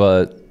beard,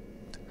 but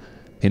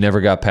he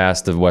never got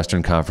past the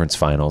Western Conference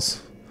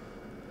Finals.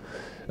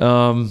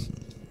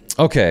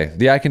 Okay,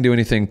 the I Can Do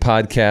Anything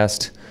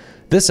podcast.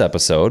 This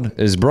episode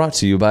is brought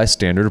to you by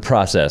Standard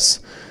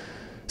Process.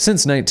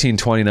 Since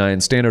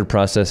 1929, Standard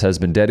Process has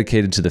been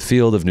dedicated to the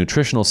field of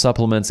nutritional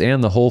supplements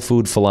and the whole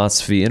food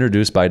philosophy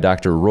introduced by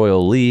Dr.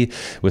 Royal Lee.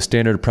 With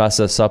Standard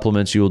Process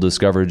supplements, you will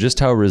discover just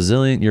how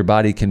resilient your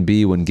body can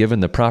be when given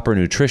the proper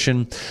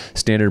nutrition.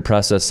 Standard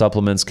Process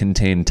supplements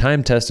contain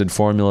time-tested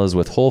formulas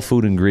with whole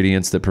food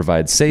ingredients that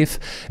provide safe,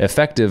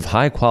 effective,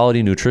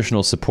 high-quality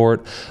nutritional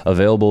support.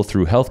 Available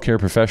through healthcare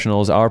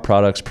professionals, our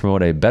products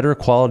promote a better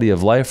quality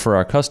of life for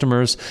our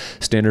customers.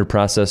 Standard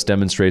Process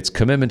demonstrates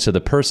commitment to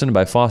the person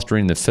by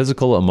fostering the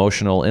physical,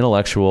 emotional,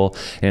 intellectual,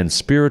 and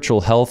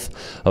spiritual health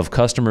of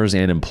customers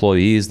and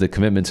employees. The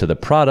commitment to the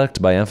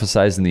product by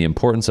emphasizing the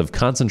importance of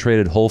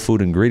concentrated whole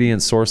food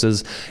ingredient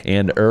sources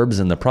and herbs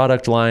in the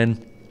product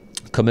line.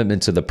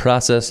 Commitment to the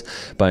process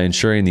by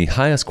ensuring the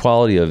highest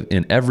quality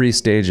in every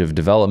stage of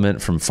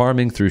development, from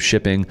farming through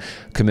shipping.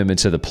 Commitment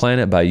to the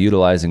planet by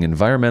utilizing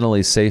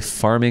environmentally safe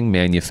farming,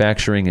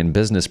 manufacturing, and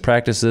business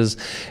practices.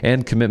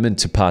 And commitment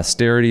to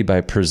posterity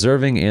by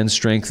preserving and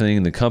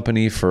strengthening the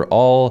company for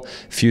all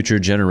future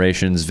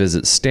generations.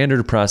 Visit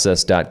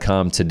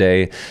standardprocess.com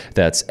today.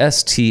 That's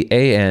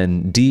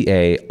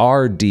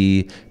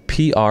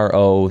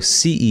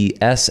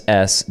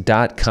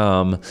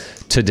standardprocess.com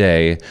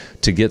today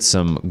to get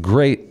some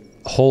great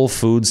whole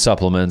food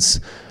supplements.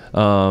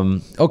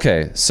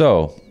 Okay,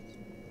 so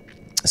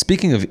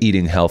speaking of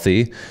eating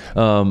healthy,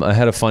 I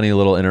had a funny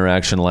little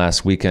interaction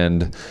last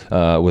weekend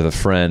with a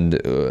friend.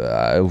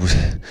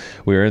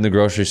 We were in the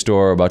grocery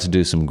store about to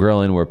do some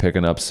grilling. We're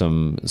picking up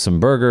some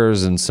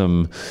burgers and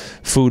some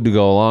food to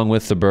go along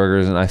with the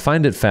burgers, and I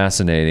find it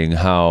fascinating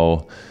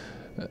how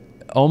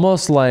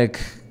almost like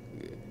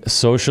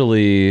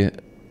socially,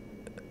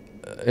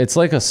 it's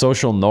like a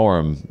social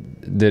norm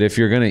that if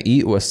you're going to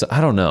eat with, I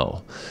don't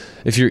know,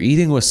 if you're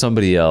eating with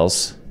somebody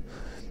else,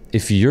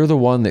 if you're the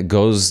one that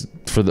goes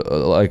for the,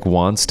 like,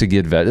 wants to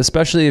get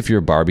especially if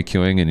you're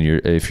barbecuing and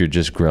if you're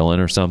just grilling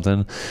or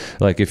something,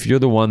 like if you're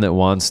the one that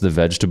wants the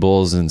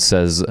vegetables and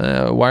says,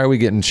 why are we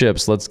getting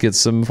chips? Let's get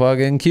some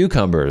fucking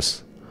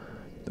cucumbers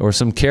or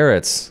some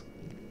carrots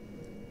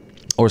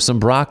or some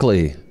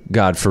broccoli,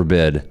 God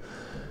forbid.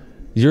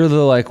 You're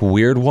the like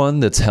weird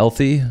one that's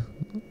healthy.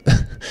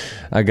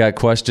 I got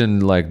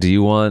questioned, like, do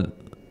you want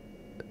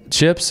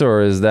chips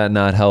or is that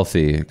not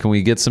healthy? Can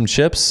we get some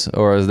chips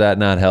or is that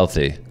not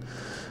healthy?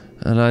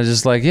 And I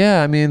just like,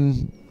 yeah, I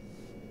mean,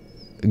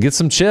 get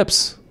some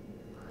chips.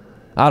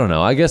 I don't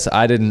know. I guess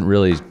I didn't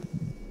really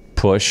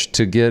push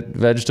to get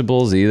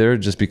vegetables either,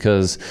 just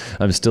because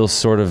I'm still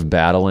sort of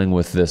battling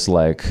with this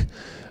like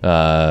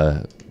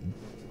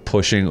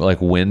pushing, like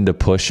when to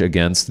push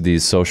against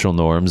these social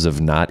norms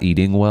of not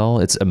eating well.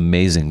 It's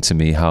amazing to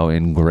me how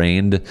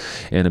ingrained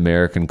in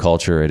American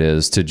culture it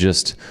is to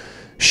just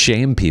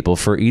shame people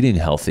for eating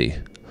healthy.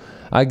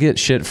 I get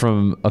shit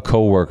from a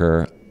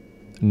coworker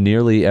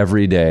nearly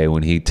every day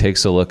when he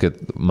takes a look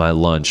at my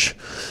lunch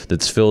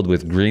that's filled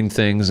with green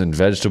things and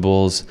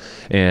vegetables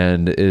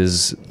and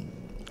is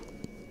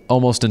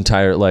almost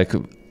entire, like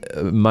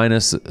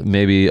minus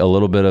maybe a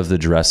little bit of the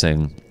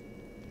dressing,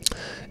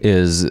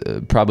 is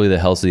probably the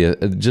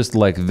healthiest, just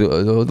like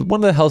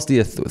one of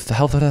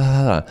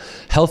the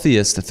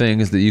healthiest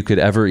things that you could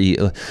ever eat.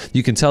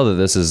 You can tell that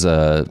this is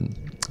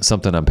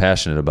something I'm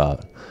passionate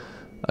about.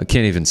 I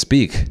can't even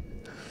speak.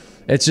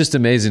 It's just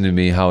amazing to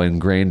me how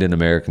ingrained in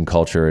American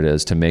culture it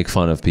is to make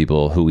fun of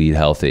people who eat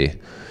healthy.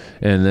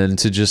 And then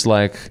to just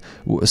like,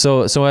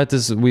 so at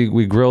this,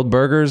 we grilled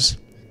burgers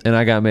and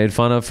I got made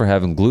fun of for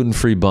having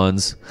gluten-free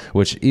buns,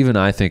 which even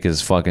I think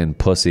is fucking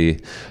pussy.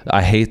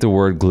 I hate the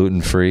word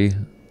gluten-free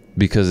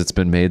because it's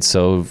been made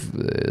so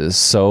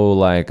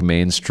like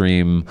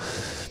mainstream.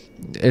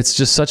 It's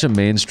just such a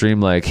mainstream,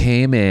 like,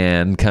 hey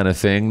man kind of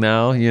thing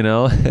now, you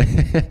know?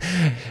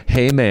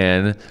 Hey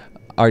man,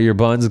 are your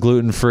buns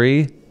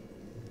gluten-free?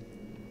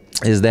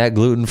 Is that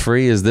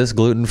gluten-free? Is this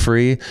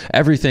gluten-free?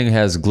 Everything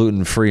has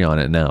gluten-free on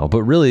it now.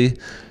 But really,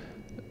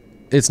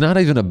 it's not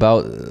even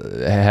about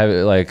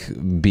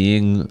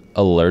being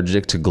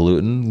allergic to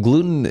gluten.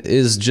 Gluten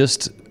is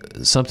just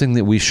something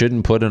that we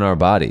shouldn't put in our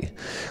body.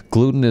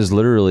 Gluten is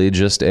literally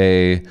just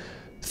a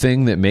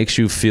thing that makes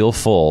you feel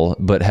full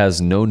but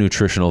has no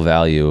nutritional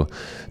value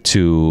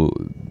to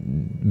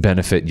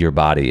benefit your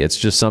body. It's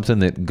just something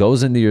that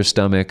goes into your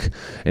stomach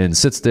and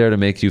sits there to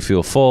make you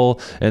feel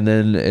full, and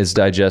then is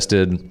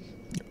digested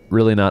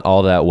really not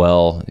all that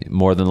well.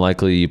 More than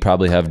likely, you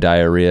probably have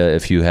diarrhea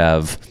if you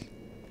have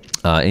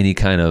any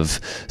kind of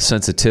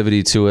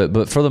sensitivity to it.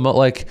 But for the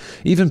like,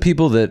 even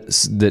people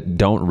that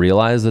don't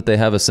realize that they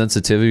have a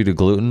sensitivity to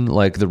gluten,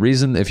 like the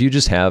reason, if you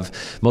just have,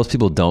 most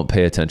people don't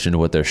pay attention to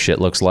what their shit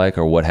looks like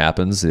or what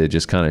happens. They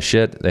just kind of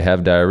shit. They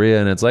have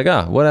diarrhea and it's like,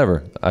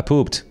 whatever, I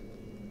pooped,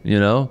 you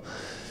know?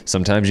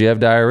 Sometimes you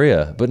have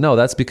diarrhea, but no,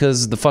 that's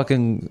because the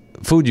fucking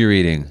food you're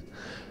eating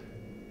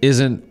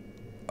isn't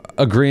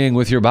agreeing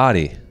with your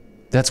body.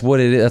 That's what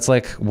it is. That's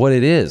like what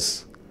it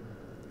is.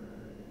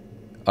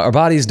 Our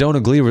bodies don't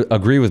agree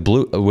with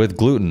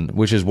gluten,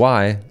 which is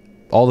why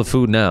all the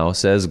food now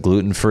says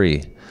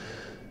gluten-free.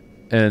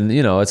 And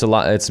you know,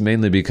 it's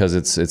mainly because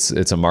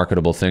it's a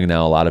marketable thing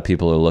now. A lot of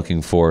people are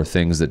looking for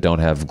things that don't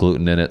have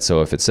gluten in it.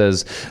 So if it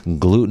says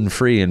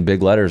gluten-free in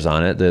big letters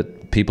on it,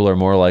 that people are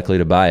more likely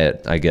to buy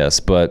it, I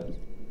guess. But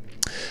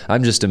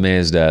I'm just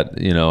amazed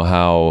at, you know,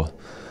 how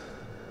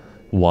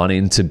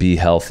wanting to be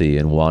healthy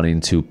and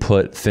wanting to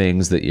put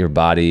things that your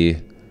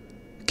body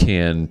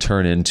can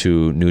turn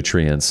into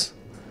nutrients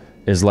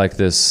is like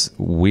this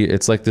weird,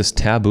 it's like this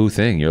taboo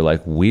thing. You're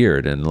like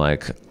weird and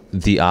like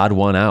the odd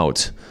one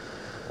out.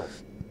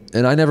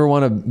 And I never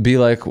want to be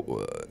like,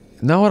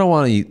 no, I don't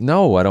want to eat.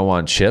 No, I don't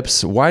want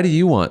chips. Why do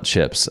you want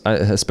chips?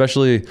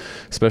 Especially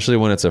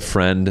when it's a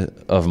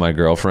friend of my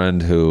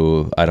girlfriend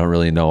who I don't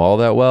really know all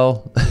that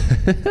well.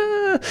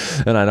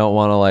 And I don't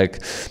want to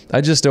like,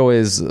 I just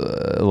always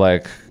I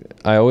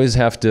always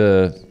have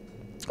to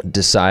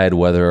decide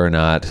whether or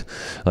not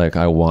like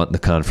I want the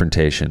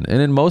confrontation.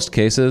 And in most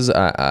cases,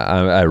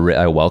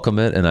 I welcome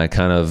it, and I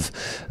kind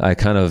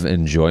of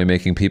enjoy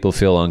making people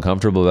feel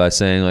uncomfortable by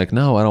saying like,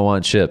 no, I don't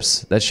want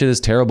chips. That shit is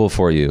terrible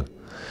for you.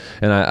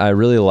 And I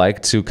really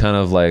like to kind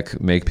of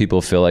like make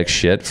people feel like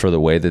shit for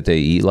the way that they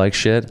eat like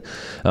shit.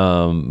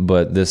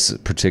 But this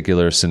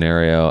particular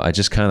scenario, I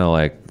just kind of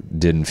like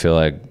didn't feel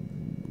like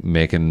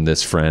making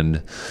this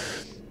friend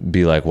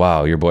be like,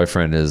 wow, your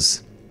boyfriend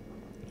is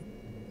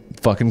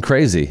fucking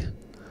crazy,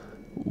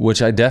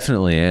 which I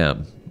definitely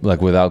am,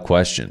 like without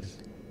question.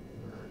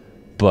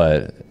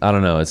 But I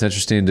don't know. It's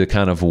interesting to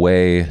kind of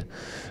weigh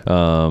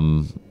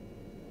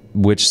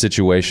which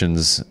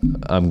situations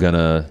I'm going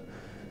to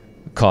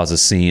cause a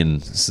scene,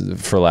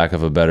 for lack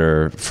of a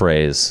better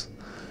phrase.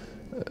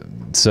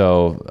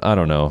 So I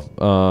don't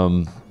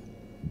know.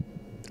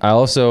 I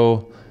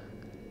also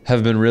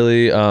have been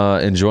really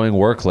enjoying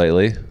work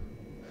lately.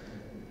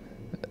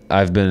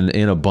 I've been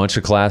in a bunch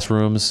of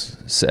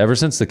classrooms ever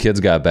since the kids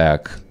got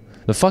back.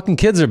 The fucking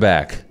kids are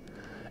back.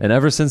 And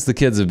ever since the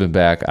kids have been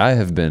back, I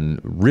have been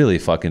really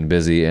fucking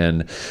busy,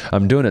 and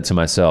I'm doing it to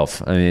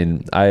myself. I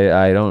mean,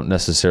 I don't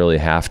necessarily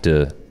have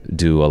to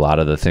do a lot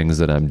of the things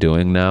that I'm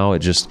doing now. It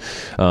just,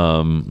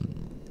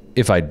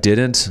 if I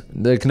didn't,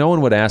 like, no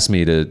one would ask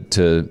me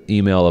to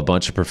email a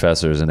bunch of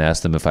professors and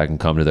ask them if I can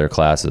come to their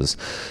classes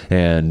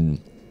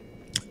and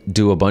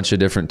do a bunch of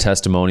different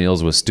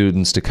testimonials with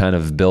students to kind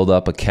of build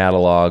up a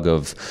catalog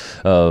of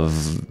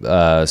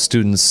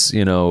students,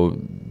 you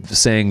know,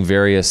 saying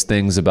various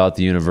things about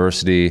the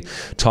university,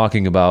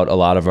 talking about a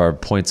lot of our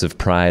points of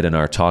pride and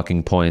our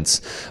talking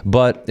points.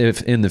 But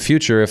if in the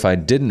future, if I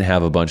didn't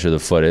have a bunch of the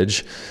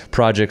footage,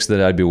 projects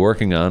that I'd be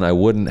working on, I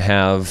wouldn't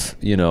have,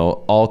 you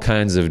know, all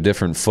kinds of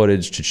different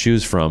footage to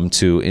choose from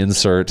to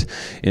insert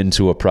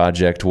into a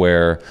project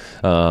where,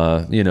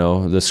 you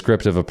know, the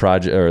script of a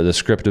project or the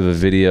script of a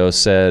video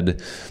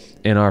said,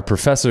 and our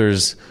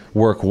professors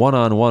work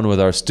one-on-one with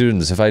our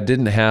students. If I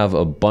didn't have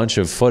a bunch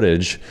of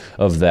footage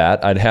of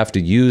that, I'd have to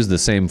use the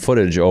same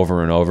footage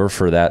over and over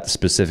for that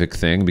specific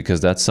thing,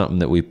 because that's something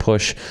that we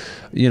push,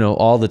 you know,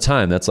 all the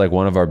time. That's like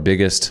one of our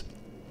biggest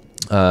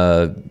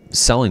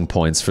selling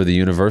points for the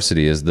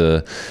university is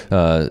the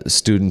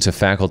student to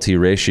faculty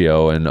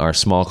ratio and our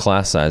small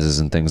class sizes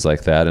and things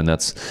like that. And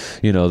that's,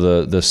 you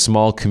know, the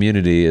small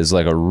community is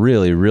like a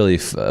really, really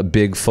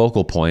big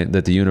focal point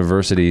that the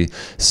university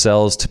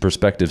sells to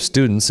prospective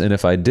students. And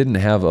if I didn't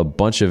have a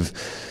bunch of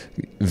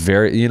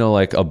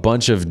like a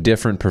bunch of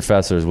different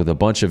professors with a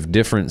bunch of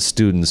different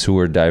students who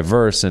are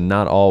diverse and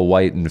not all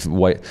white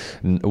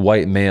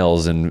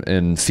males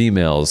and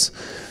females,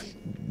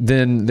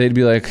 then they'd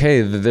be like, hey,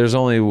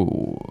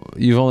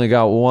 you've only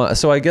got one.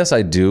 So I guess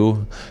I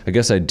do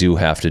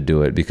have to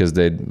do it, because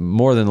they'd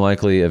more than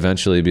likely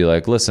eventually be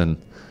like,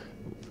 listen,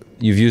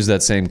 you've used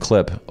that same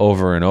clip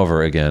over and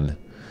over again.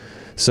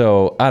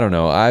 So I don't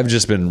know. I've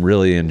just been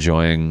really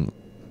enjoying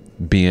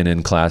being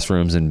in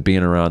classrooms and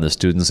being around the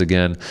students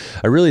again.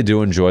 I really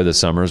do enjoy the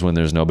summers when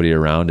there's nobody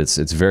around. It's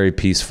very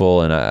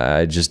peaceful, and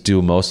I just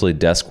do mostly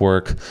desk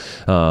work.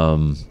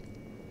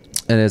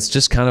 And it's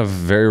just kind of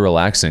very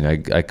relaxing.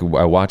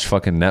 I watch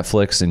fucking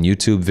Netflix and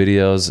YouTube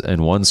videos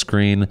in one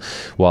screen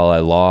while I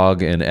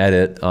log and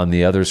edit on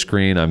the other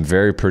screen. I'm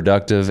very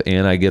productive,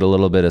 and I get a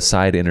little bit of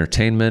side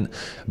entertainment.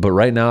 But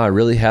right now, I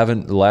really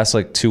haven't, the last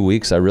like 2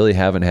 weeks, I really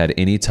haven't had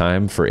any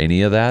time for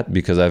any of that,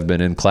 because I've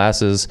been in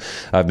classes.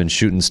 I've been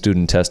shooting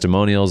student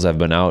testimonials. I've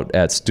been out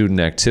at student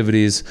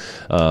activities.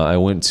 I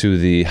went to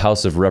the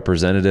House of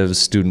Representatives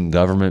student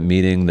government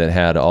meeting that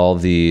had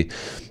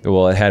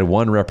it had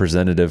one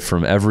representative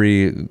from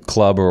every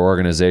club or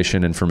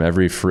organization and from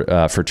every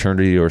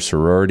fraternity or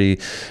sorority.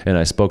 And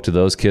I spoke to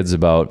those kids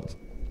about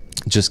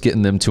just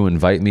getting them to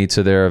invite me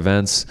to their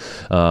events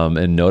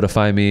and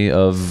notify me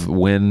of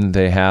when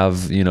they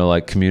have, you know,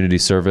 like community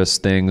service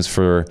things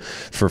for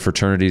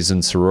fraternities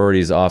and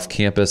sororities off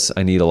campus.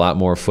 I need a lot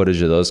more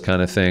footage of those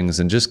kind of things,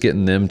 and just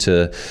getting them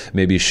to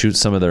maybe shoot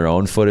some of their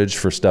own footage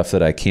for stuff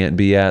that I can't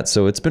be at.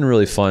 So it's been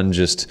really fun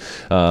just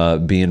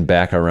being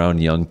back around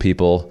young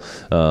people,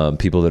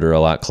 people that are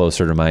a lot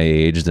closer to my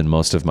age than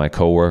most of my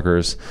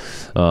coworkers.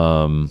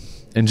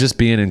 And just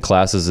being in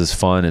classes is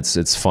fun.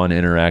 It's fun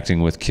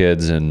interacting with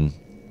kids and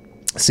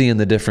seeing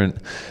the different,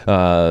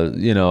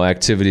 you know,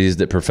 activities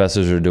that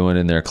professors are doing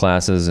in their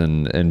classes,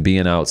 and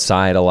being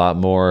outside a lot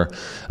more.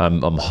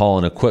 I'm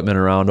hauling equipment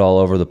around all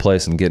over the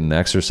place and getting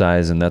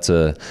exercise, and that's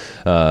something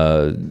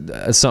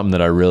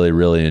that I really,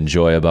 really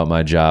enjoy about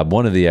my job.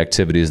 One of the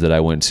activities that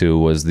I went to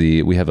was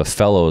we have a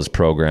fellows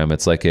program.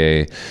 It's like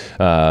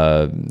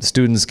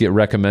students get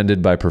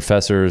recommended by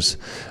professors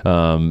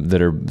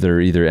that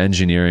are either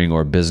engineering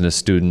or business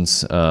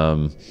students.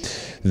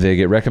 They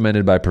get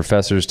recommended by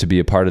professors to be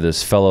a part of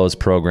this fellows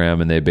program,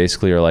 and they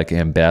basically are like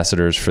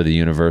ambassadors for the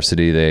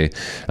university. They're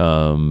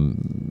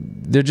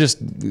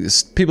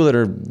just people that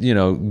are, you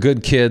know,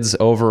 good kids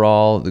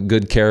overall,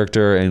 good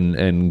character,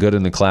 and good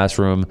in the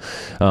classroom.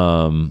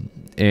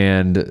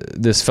 And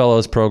this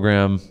fellows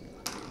program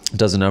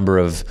does a number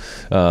of,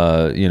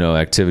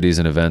 activities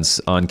and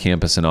events on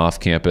campus and off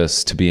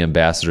campus to be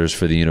ambassadors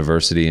for the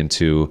university and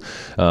to,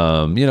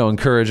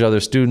 encourage other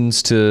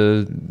students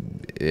to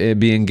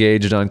be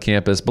engaged on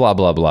campus, blah,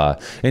 blah, blah.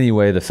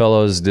 Anyway, the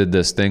fellows did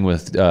this thing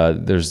with,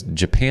 there's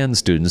Japan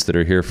students that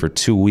are here for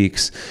 2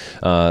 weeks.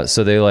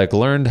 So they like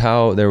learned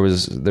how there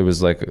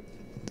was like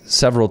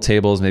several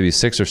tables, maybe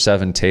 6 or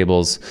 7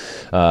 tables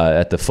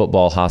at the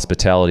football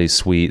hospitality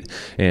suite.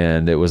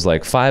 And it was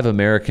like 5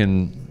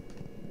 American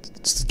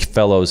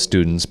fellow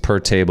students per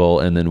table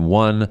and then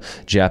 1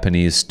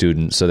 Japanese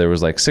student. So there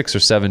was like 6 or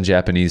 7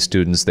 Japanese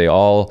students. They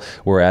all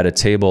were at a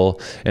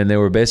table and they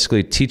were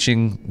basically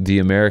teaching the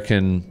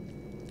American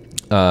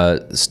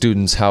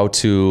students how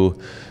to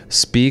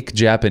speak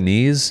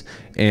Japanese,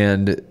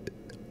 and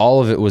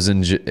all of it was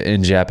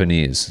in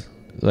Japanese.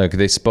 Like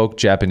they spoke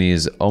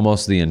Japanese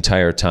almost the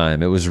entire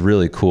time. It was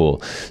really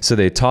cool. So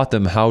they taught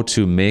them how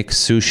to make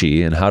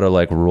sushi and how to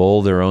like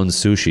roll their own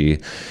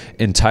sushi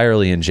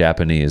entirely in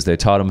Japanese. They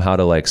taught them how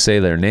to like say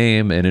their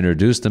name and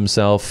introduce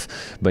themselves,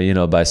 but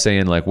by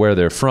saying like where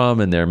they're from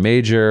and their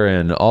major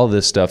and all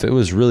this stuff. It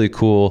was really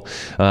cool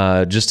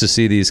just to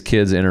see these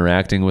kids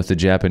interacting with the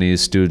Japanese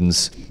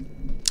students.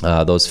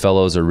 Those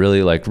fellows are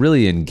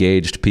really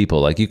engaged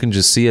people. Like you can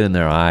just see it in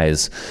their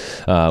eyes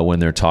when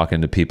they're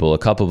talking to people. A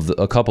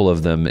couple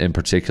of them in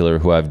particular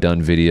who I've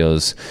done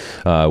videos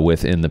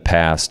with in the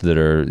past that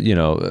are,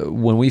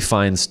 when we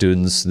find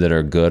students that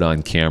are good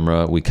on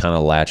camera, we kind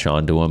of latch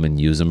onto them and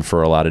use them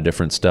for a lot of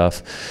different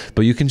stuff.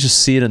 But you can just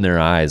see it in their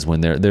eyes when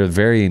they're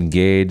very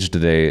engaged.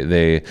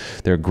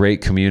 They're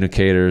great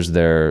communicators.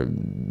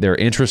 They're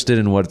interested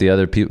in what the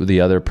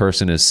other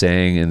person is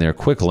saying, and they're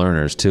quick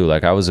learners too.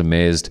 Like I was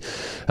amazed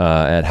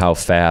at how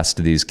fast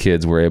these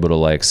kids were able to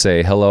like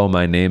say, hello,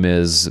 my name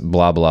is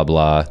blah, blah,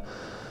 blah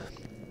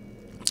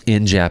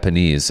in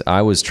Japanese.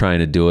 I was trying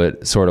to do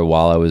it sort of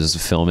while I was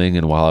filming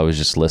and while I was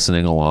just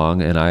listening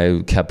along, and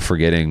I kept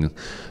forgetting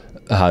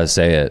how to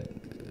say it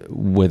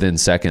within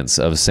seconds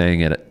of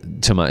saying it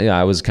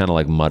I was kind of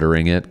like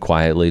muttering it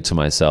quietly to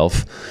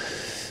myself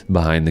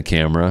behind the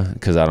camera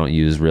because I don't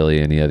use really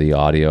any of the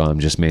audio.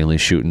 I'm just mainly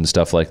shooting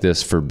stuff like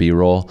this for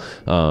B-roll.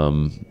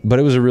 But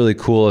it was a really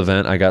cool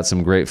event. I got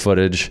some great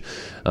footage.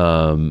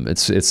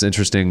 It's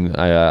interesting.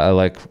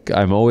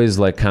 I'm always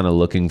like kind of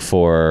looking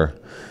for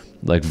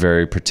like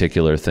very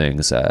particular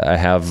things. I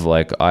have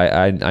like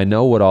I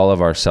know what all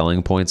of our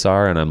selling points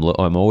are, and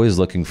I'm always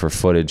looking for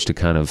footage to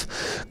kind of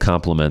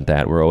complement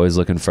that. We're always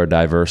looking for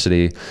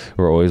diversity.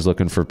 We're always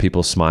looking for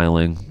people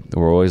smiling.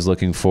 We're always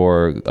looking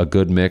for a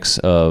good mix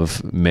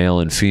of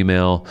male and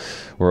female.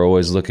 We're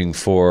always looking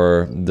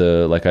for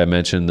like I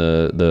mentioned,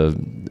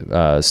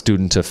 the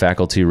student to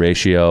faculty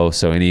ratio.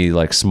 So any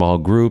like small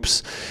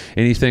groups,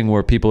 anything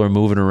where people are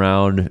moving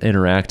around,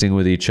 interacting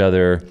with each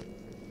other,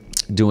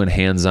 doing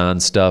hands-on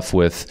stuff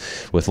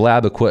with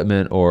lab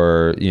equipment,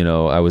 or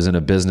I was in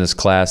a business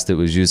class that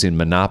was using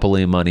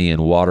Monopoly money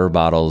and water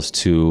bottles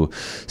to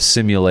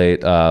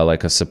simulate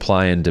like a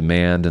supply and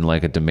demand and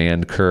like a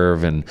demand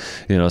curve, and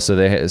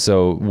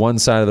so one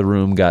side of the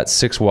room got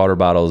 6 water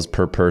bottles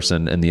per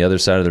person and the other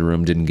side of the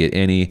room didn't get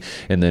any,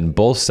 and then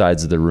both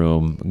sides of the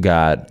room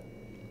got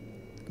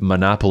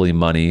Monopoly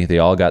money. They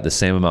all got the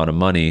same amount of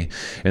money,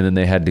 and then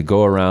they had to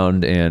go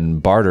around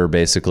and barter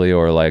basically,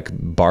 or like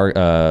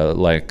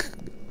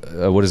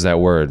what is that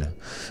word?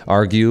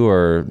 Argue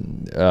or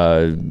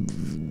banter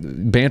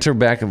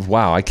back.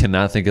 Wow, I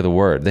cannot think of the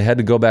word. They had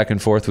to go back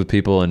and forth with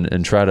people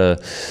and try to,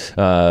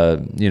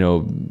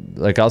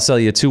 like I'll sell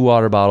you 2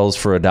 water bottles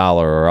for $1,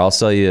 or I'll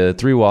sell you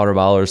 3 water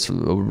bottles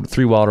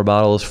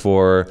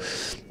for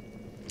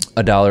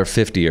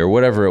 $1.50 or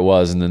whatever it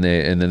was, and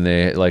then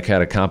they like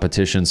had a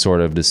competition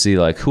sort of to see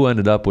like who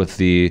ended up with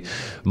the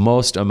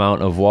most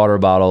amount of water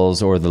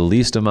bottles or the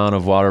least amount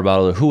of water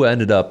bottles, who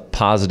ended up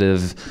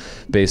positive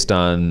based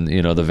on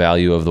the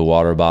value of the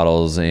water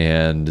bottles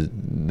and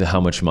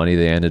how much money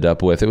they ended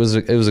up with. It was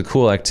a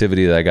cool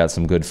activity that I got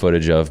some good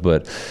footage of,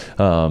 but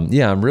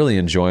I'm really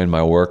enjoying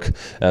my work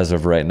as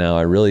of right now.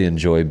 I really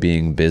enjoy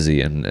being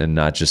busy and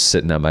not just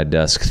sitting at my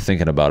desk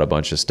thinking about a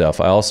bunch of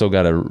stuff. I also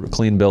got a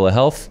clean bill of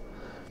health.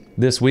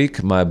 This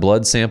week, my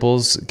blood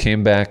samples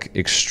came back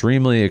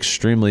extremely,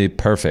 extremely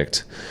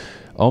perfect.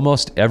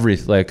 Almost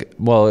it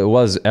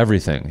was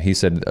everything. He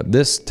said,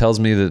 this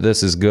tells me that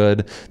this is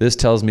good. This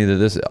tells me that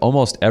this,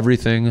 almost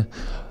everything.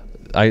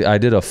 I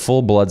did a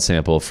full blood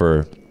sample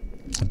for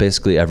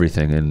basically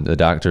everything, and the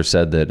doctor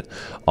said that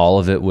all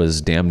of it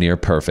was damn near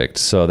perfect.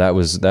 So that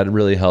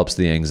really helps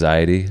the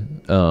anxiety.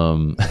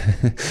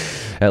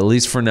 At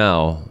least for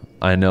now,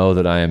 I know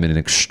that I am an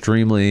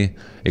extremely,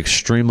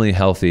 extremely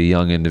healthy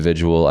young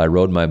individual. I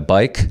rode my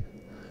bike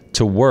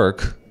to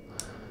work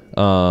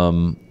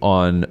on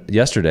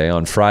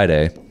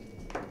Friday,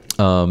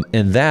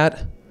 and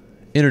that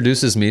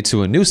introduces me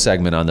to a new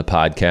segment on the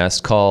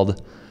podcast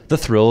called The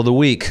Thrill of the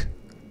Week.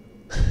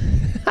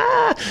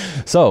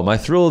 So my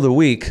thrill of the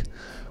week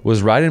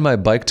was riding my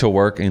bike to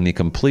work in the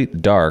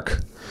complete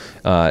dark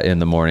in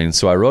the morning.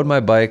 So I rode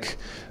my bike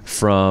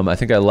from, I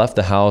think I left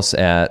the house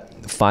at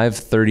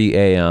 5:30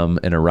 a.m.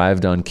 and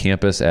arrived on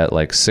campus at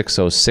like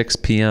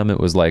 6:06 p.m. It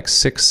was like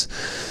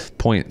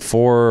 6.4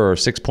 or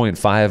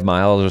 6.5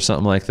 miles or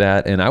something like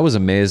that. And I was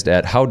amazed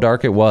at how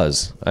dark it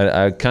was.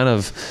 I kind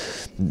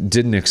of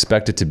didn't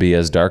expect it to be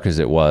as dark as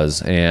it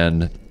was.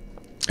 And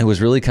it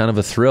was really kind of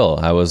a thrill.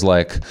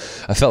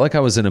 I felt like I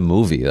was in a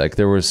movie. Like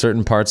there were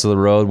certain parts of the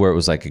road where it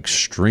was like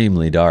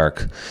extremely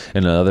dark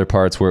and other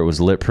parts where it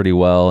was lit pretty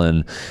well.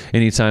 And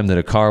anytime that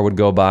a car would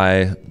go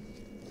by,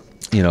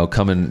 you know,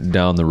 coming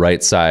down the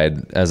right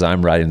side as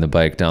I'm riding the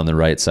bike down the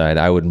right side,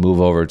 I would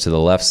move over to the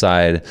left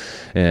side,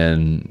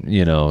 and,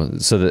 you know,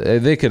 so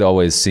that they could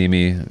always see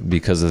me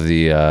because of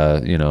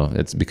the, you know,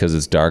 it's because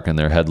it's dark and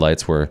their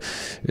headlights were,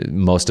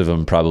 most of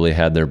them probably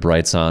had their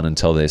brights on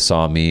until they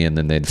saw me, and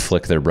then they'd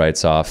flick their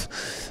brights off.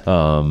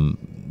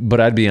 But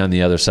I'd be on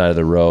the other side of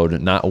the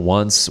road. Not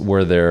once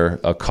was there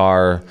a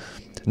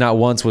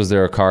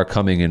car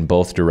coming in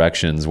both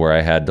directions where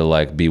I had to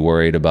like be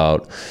worried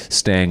about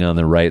staying on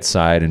the right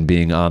side and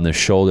being on the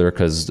shoulder,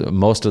 because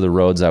most of the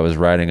roads I was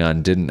riding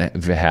on didn't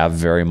have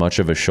very much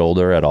of a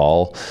shoulder at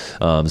all.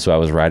 So I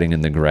was riding in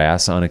the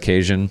grass on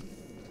occasion.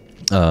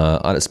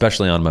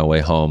 Especially on my way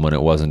home when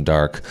it wasn't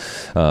dark,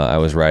 I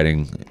was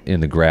riding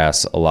in the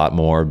grass a lot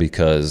more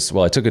because,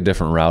 well, I took a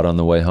different route on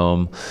the way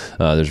home.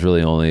 There's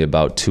really only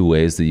about 2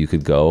 ways that you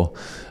could go.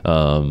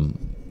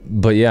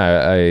 But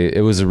yeah,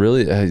 it was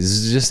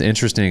just an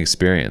interesting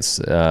experience.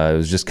 It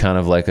was just kind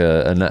of like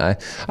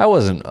I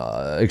wasn't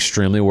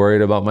extremely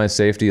worried about my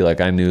safety. Like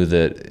I knew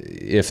that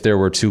if there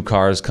were 2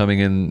 cars coming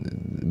in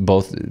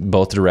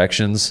both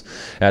directions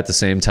at the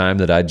same time,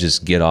 that I'd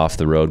just get off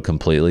the road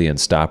completely and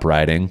stop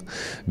riding,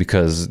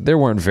 because there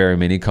weren't very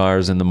many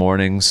cars in the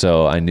morning.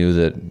 So I knew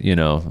that, you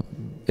know,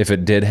 if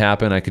it did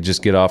happen, I could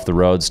just get off the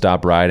road,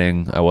 stop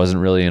riding. I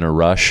wasn't really in a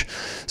rush.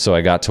 So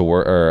I got to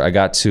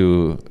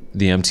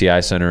the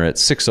MTI Center at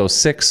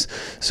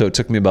 6:06. So it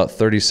took me about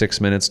 36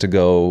 minutes to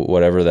go,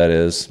 whatever that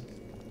is,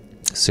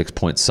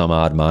 6-point-some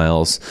odd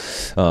miles.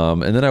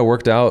 And then I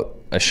worked out.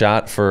 I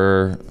shot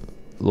for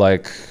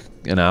like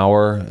an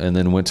hour and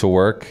then went to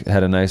work,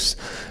 had a nice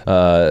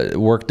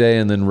work day,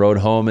 and then rode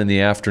home in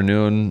the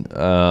afternoon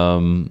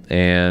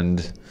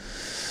and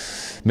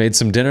made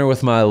some dinner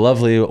with my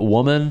lovely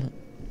woman,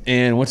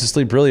 and went to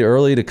sleep really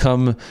early to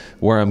come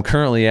where I'm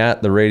currently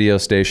at, the radio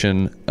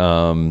station,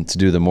 to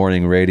do the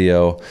morning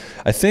radio.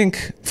 I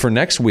think for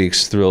next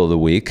week's Thrill of the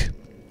Week,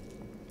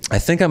 I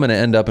think I'm going to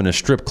end up in a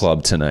strip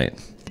club tonight.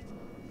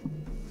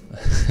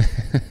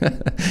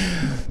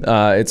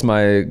 It's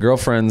my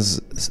girlfriend's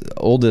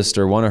oldest,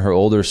 or one of her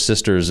older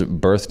sister's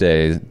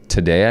birthday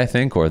today, I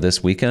think, or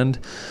this weekend.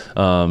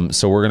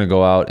 So we're going to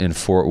go out in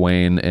Fort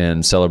Wayne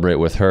and celebrate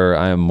with her.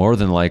 I am more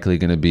than likely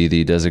going to be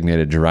the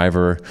designated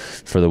driver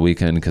for the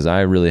weekend because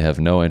I really have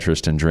no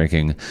interest in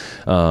drinking.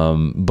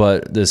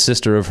 But the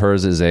sister of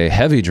hers is a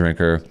heavy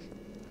drinker,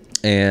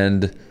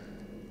 and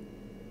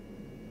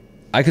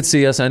I could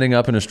see us ending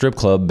up in a strip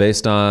club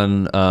based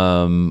on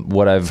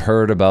what I've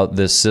heard about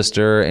this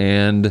sister.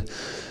 And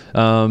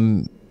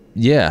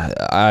yeah,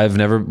 I've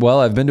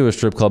been to a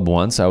strip club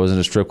once. I was in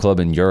a strip club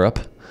in Europe,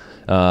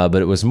 but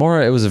it was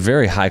a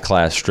very high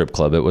class strip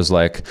club. It was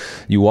like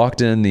you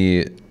walked in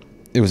it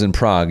was in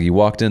Prague. You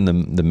walked in,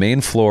 the main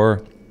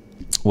floor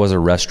was a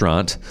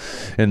restaurant,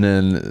 and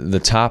then the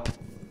top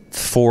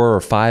 4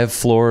 or 5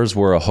 floors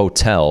were a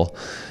hotel,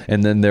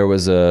 and then there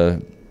was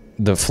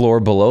the floor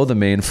below the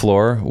main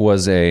floor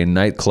was a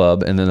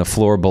nightclub, and then the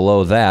floor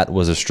below that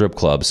was a strip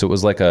club. So it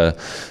was like a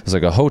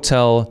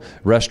hotel,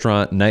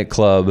 restaurant,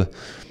 nightclub,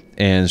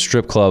 and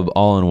strip club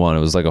all in one.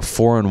 It was like a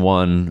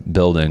 4-in-1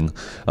 building.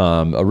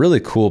 A really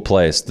cool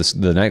place.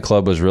 The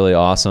nightclub was really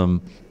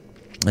awesome.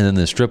 And then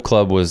the strip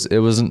club again,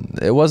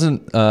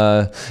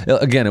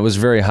 it was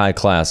very high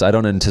class. I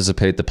don't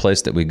anticipate the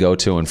place that we go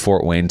to in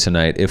Fort Wayne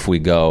tonight, if we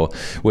go,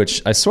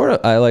 which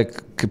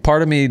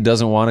part of me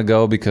doesn't want to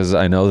go because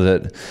I know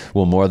that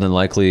we'll more than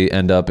likely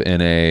end up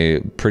in a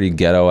pretty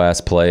ghetto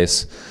ass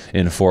place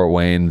in Fort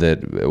Wayne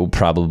that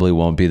probably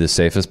won't be the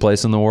safest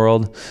place in the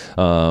world.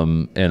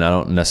 And I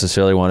don't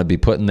necessarily want to be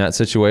put in that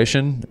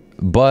situation,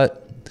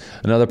 but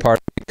another part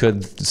of me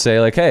could say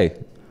like, hey,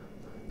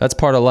 that's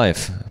part of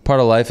life. Part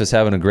of life is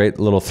having a great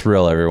little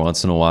thrill every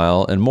once in a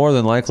while, and more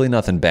than likely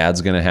nothing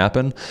bad's going to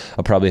happen.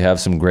 I'll probably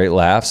have some great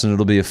laughs, and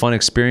it'll be a fun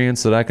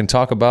experience that I can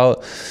talk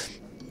about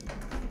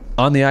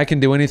on the I Can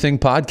Do Anything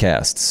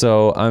podcast.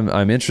 So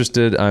I'm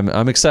interested.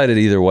 I'm excited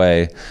either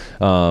way.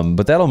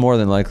 But that'll more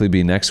than likely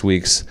be next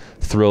week's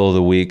Thrill of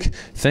the Week.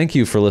 Thank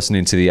you for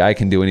listening to the I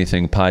Can Do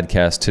Anything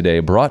podcast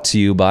today, brought to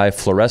you by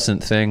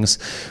Fluorescent Things.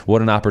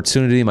 What an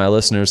opportunity my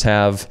listeners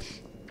have.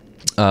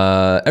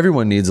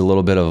 Everyone needs a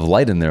little bit of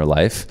light in their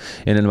life,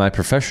 and in my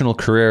professional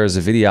career as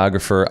a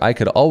videographer, I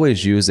could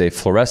always use a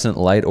fluorescent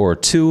light or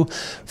two.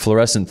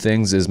 Fluorescent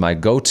Things is my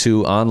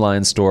go-to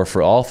online store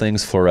for all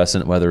things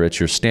fluorescent, whether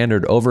it's your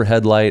standard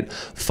overhead light,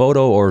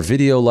 photo or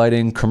video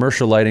lighting,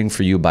 commercial lighting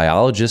for you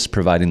biologists,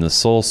 providing the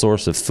sole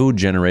source of food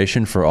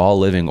generation for all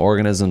living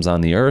organisms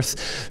on the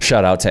earth.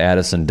 Shout out to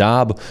Addison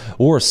Dobb.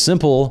 Or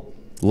simple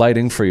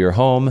lighting for your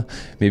home,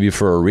 maybe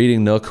for a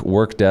reading nook,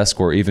 work desk,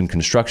 or even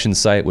construction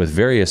site with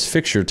various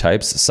fixture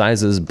types,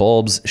 sizes,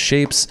 bulbs,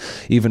 shapes,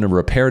 even a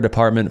repair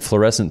department.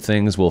 Fluorescent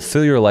things will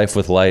fill your life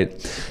with light.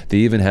 They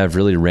even have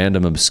really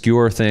random,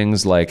 obscure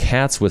things like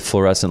hats with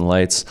fluorescent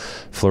lights,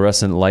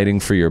 fluorescent lighting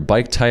for your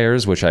bike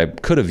tires, which I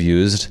could have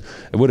used.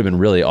 It would have been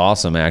really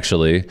awesome,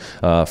 actually,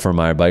 for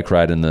my bike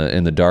ride in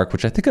the dark,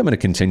 which I think I'm going to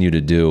continue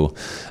to do.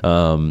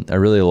 I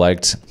really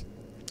liked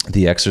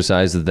the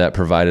exercise that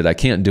provided. I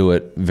can't do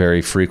it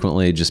very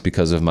frequently just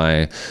because of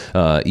my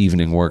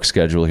evening work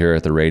schedule here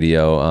at the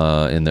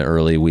radio in the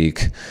early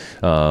week.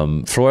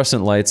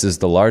 Fluorescent Lights is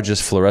the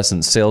largest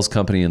fluorescent sales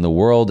company in the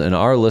world, and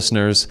our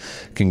listeners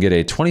can get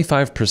a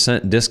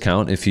 25%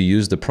 discount if you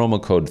use the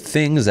promo code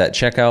THINGS at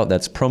checkout.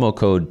 That's promo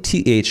code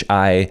THINGS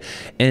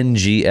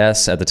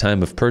at the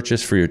time of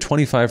purchase for your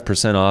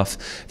 25% off.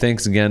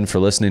 Thanks again for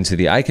listening to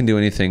the I Can Do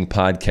Anything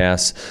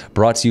podcast,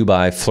 brought to you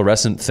by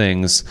Fluorescent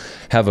Things.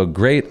 Have a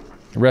great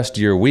rest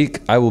of your week.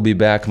 I will be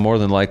back more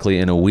than likely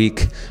in a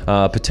week,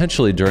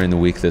 potentially during the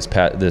week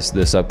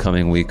this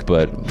upcoming week,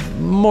 but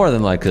more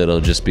than likely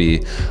it'll just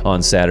be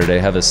on Saturday.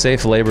 Have a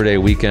safe Labor Day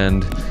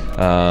weekend.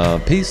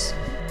 Peace.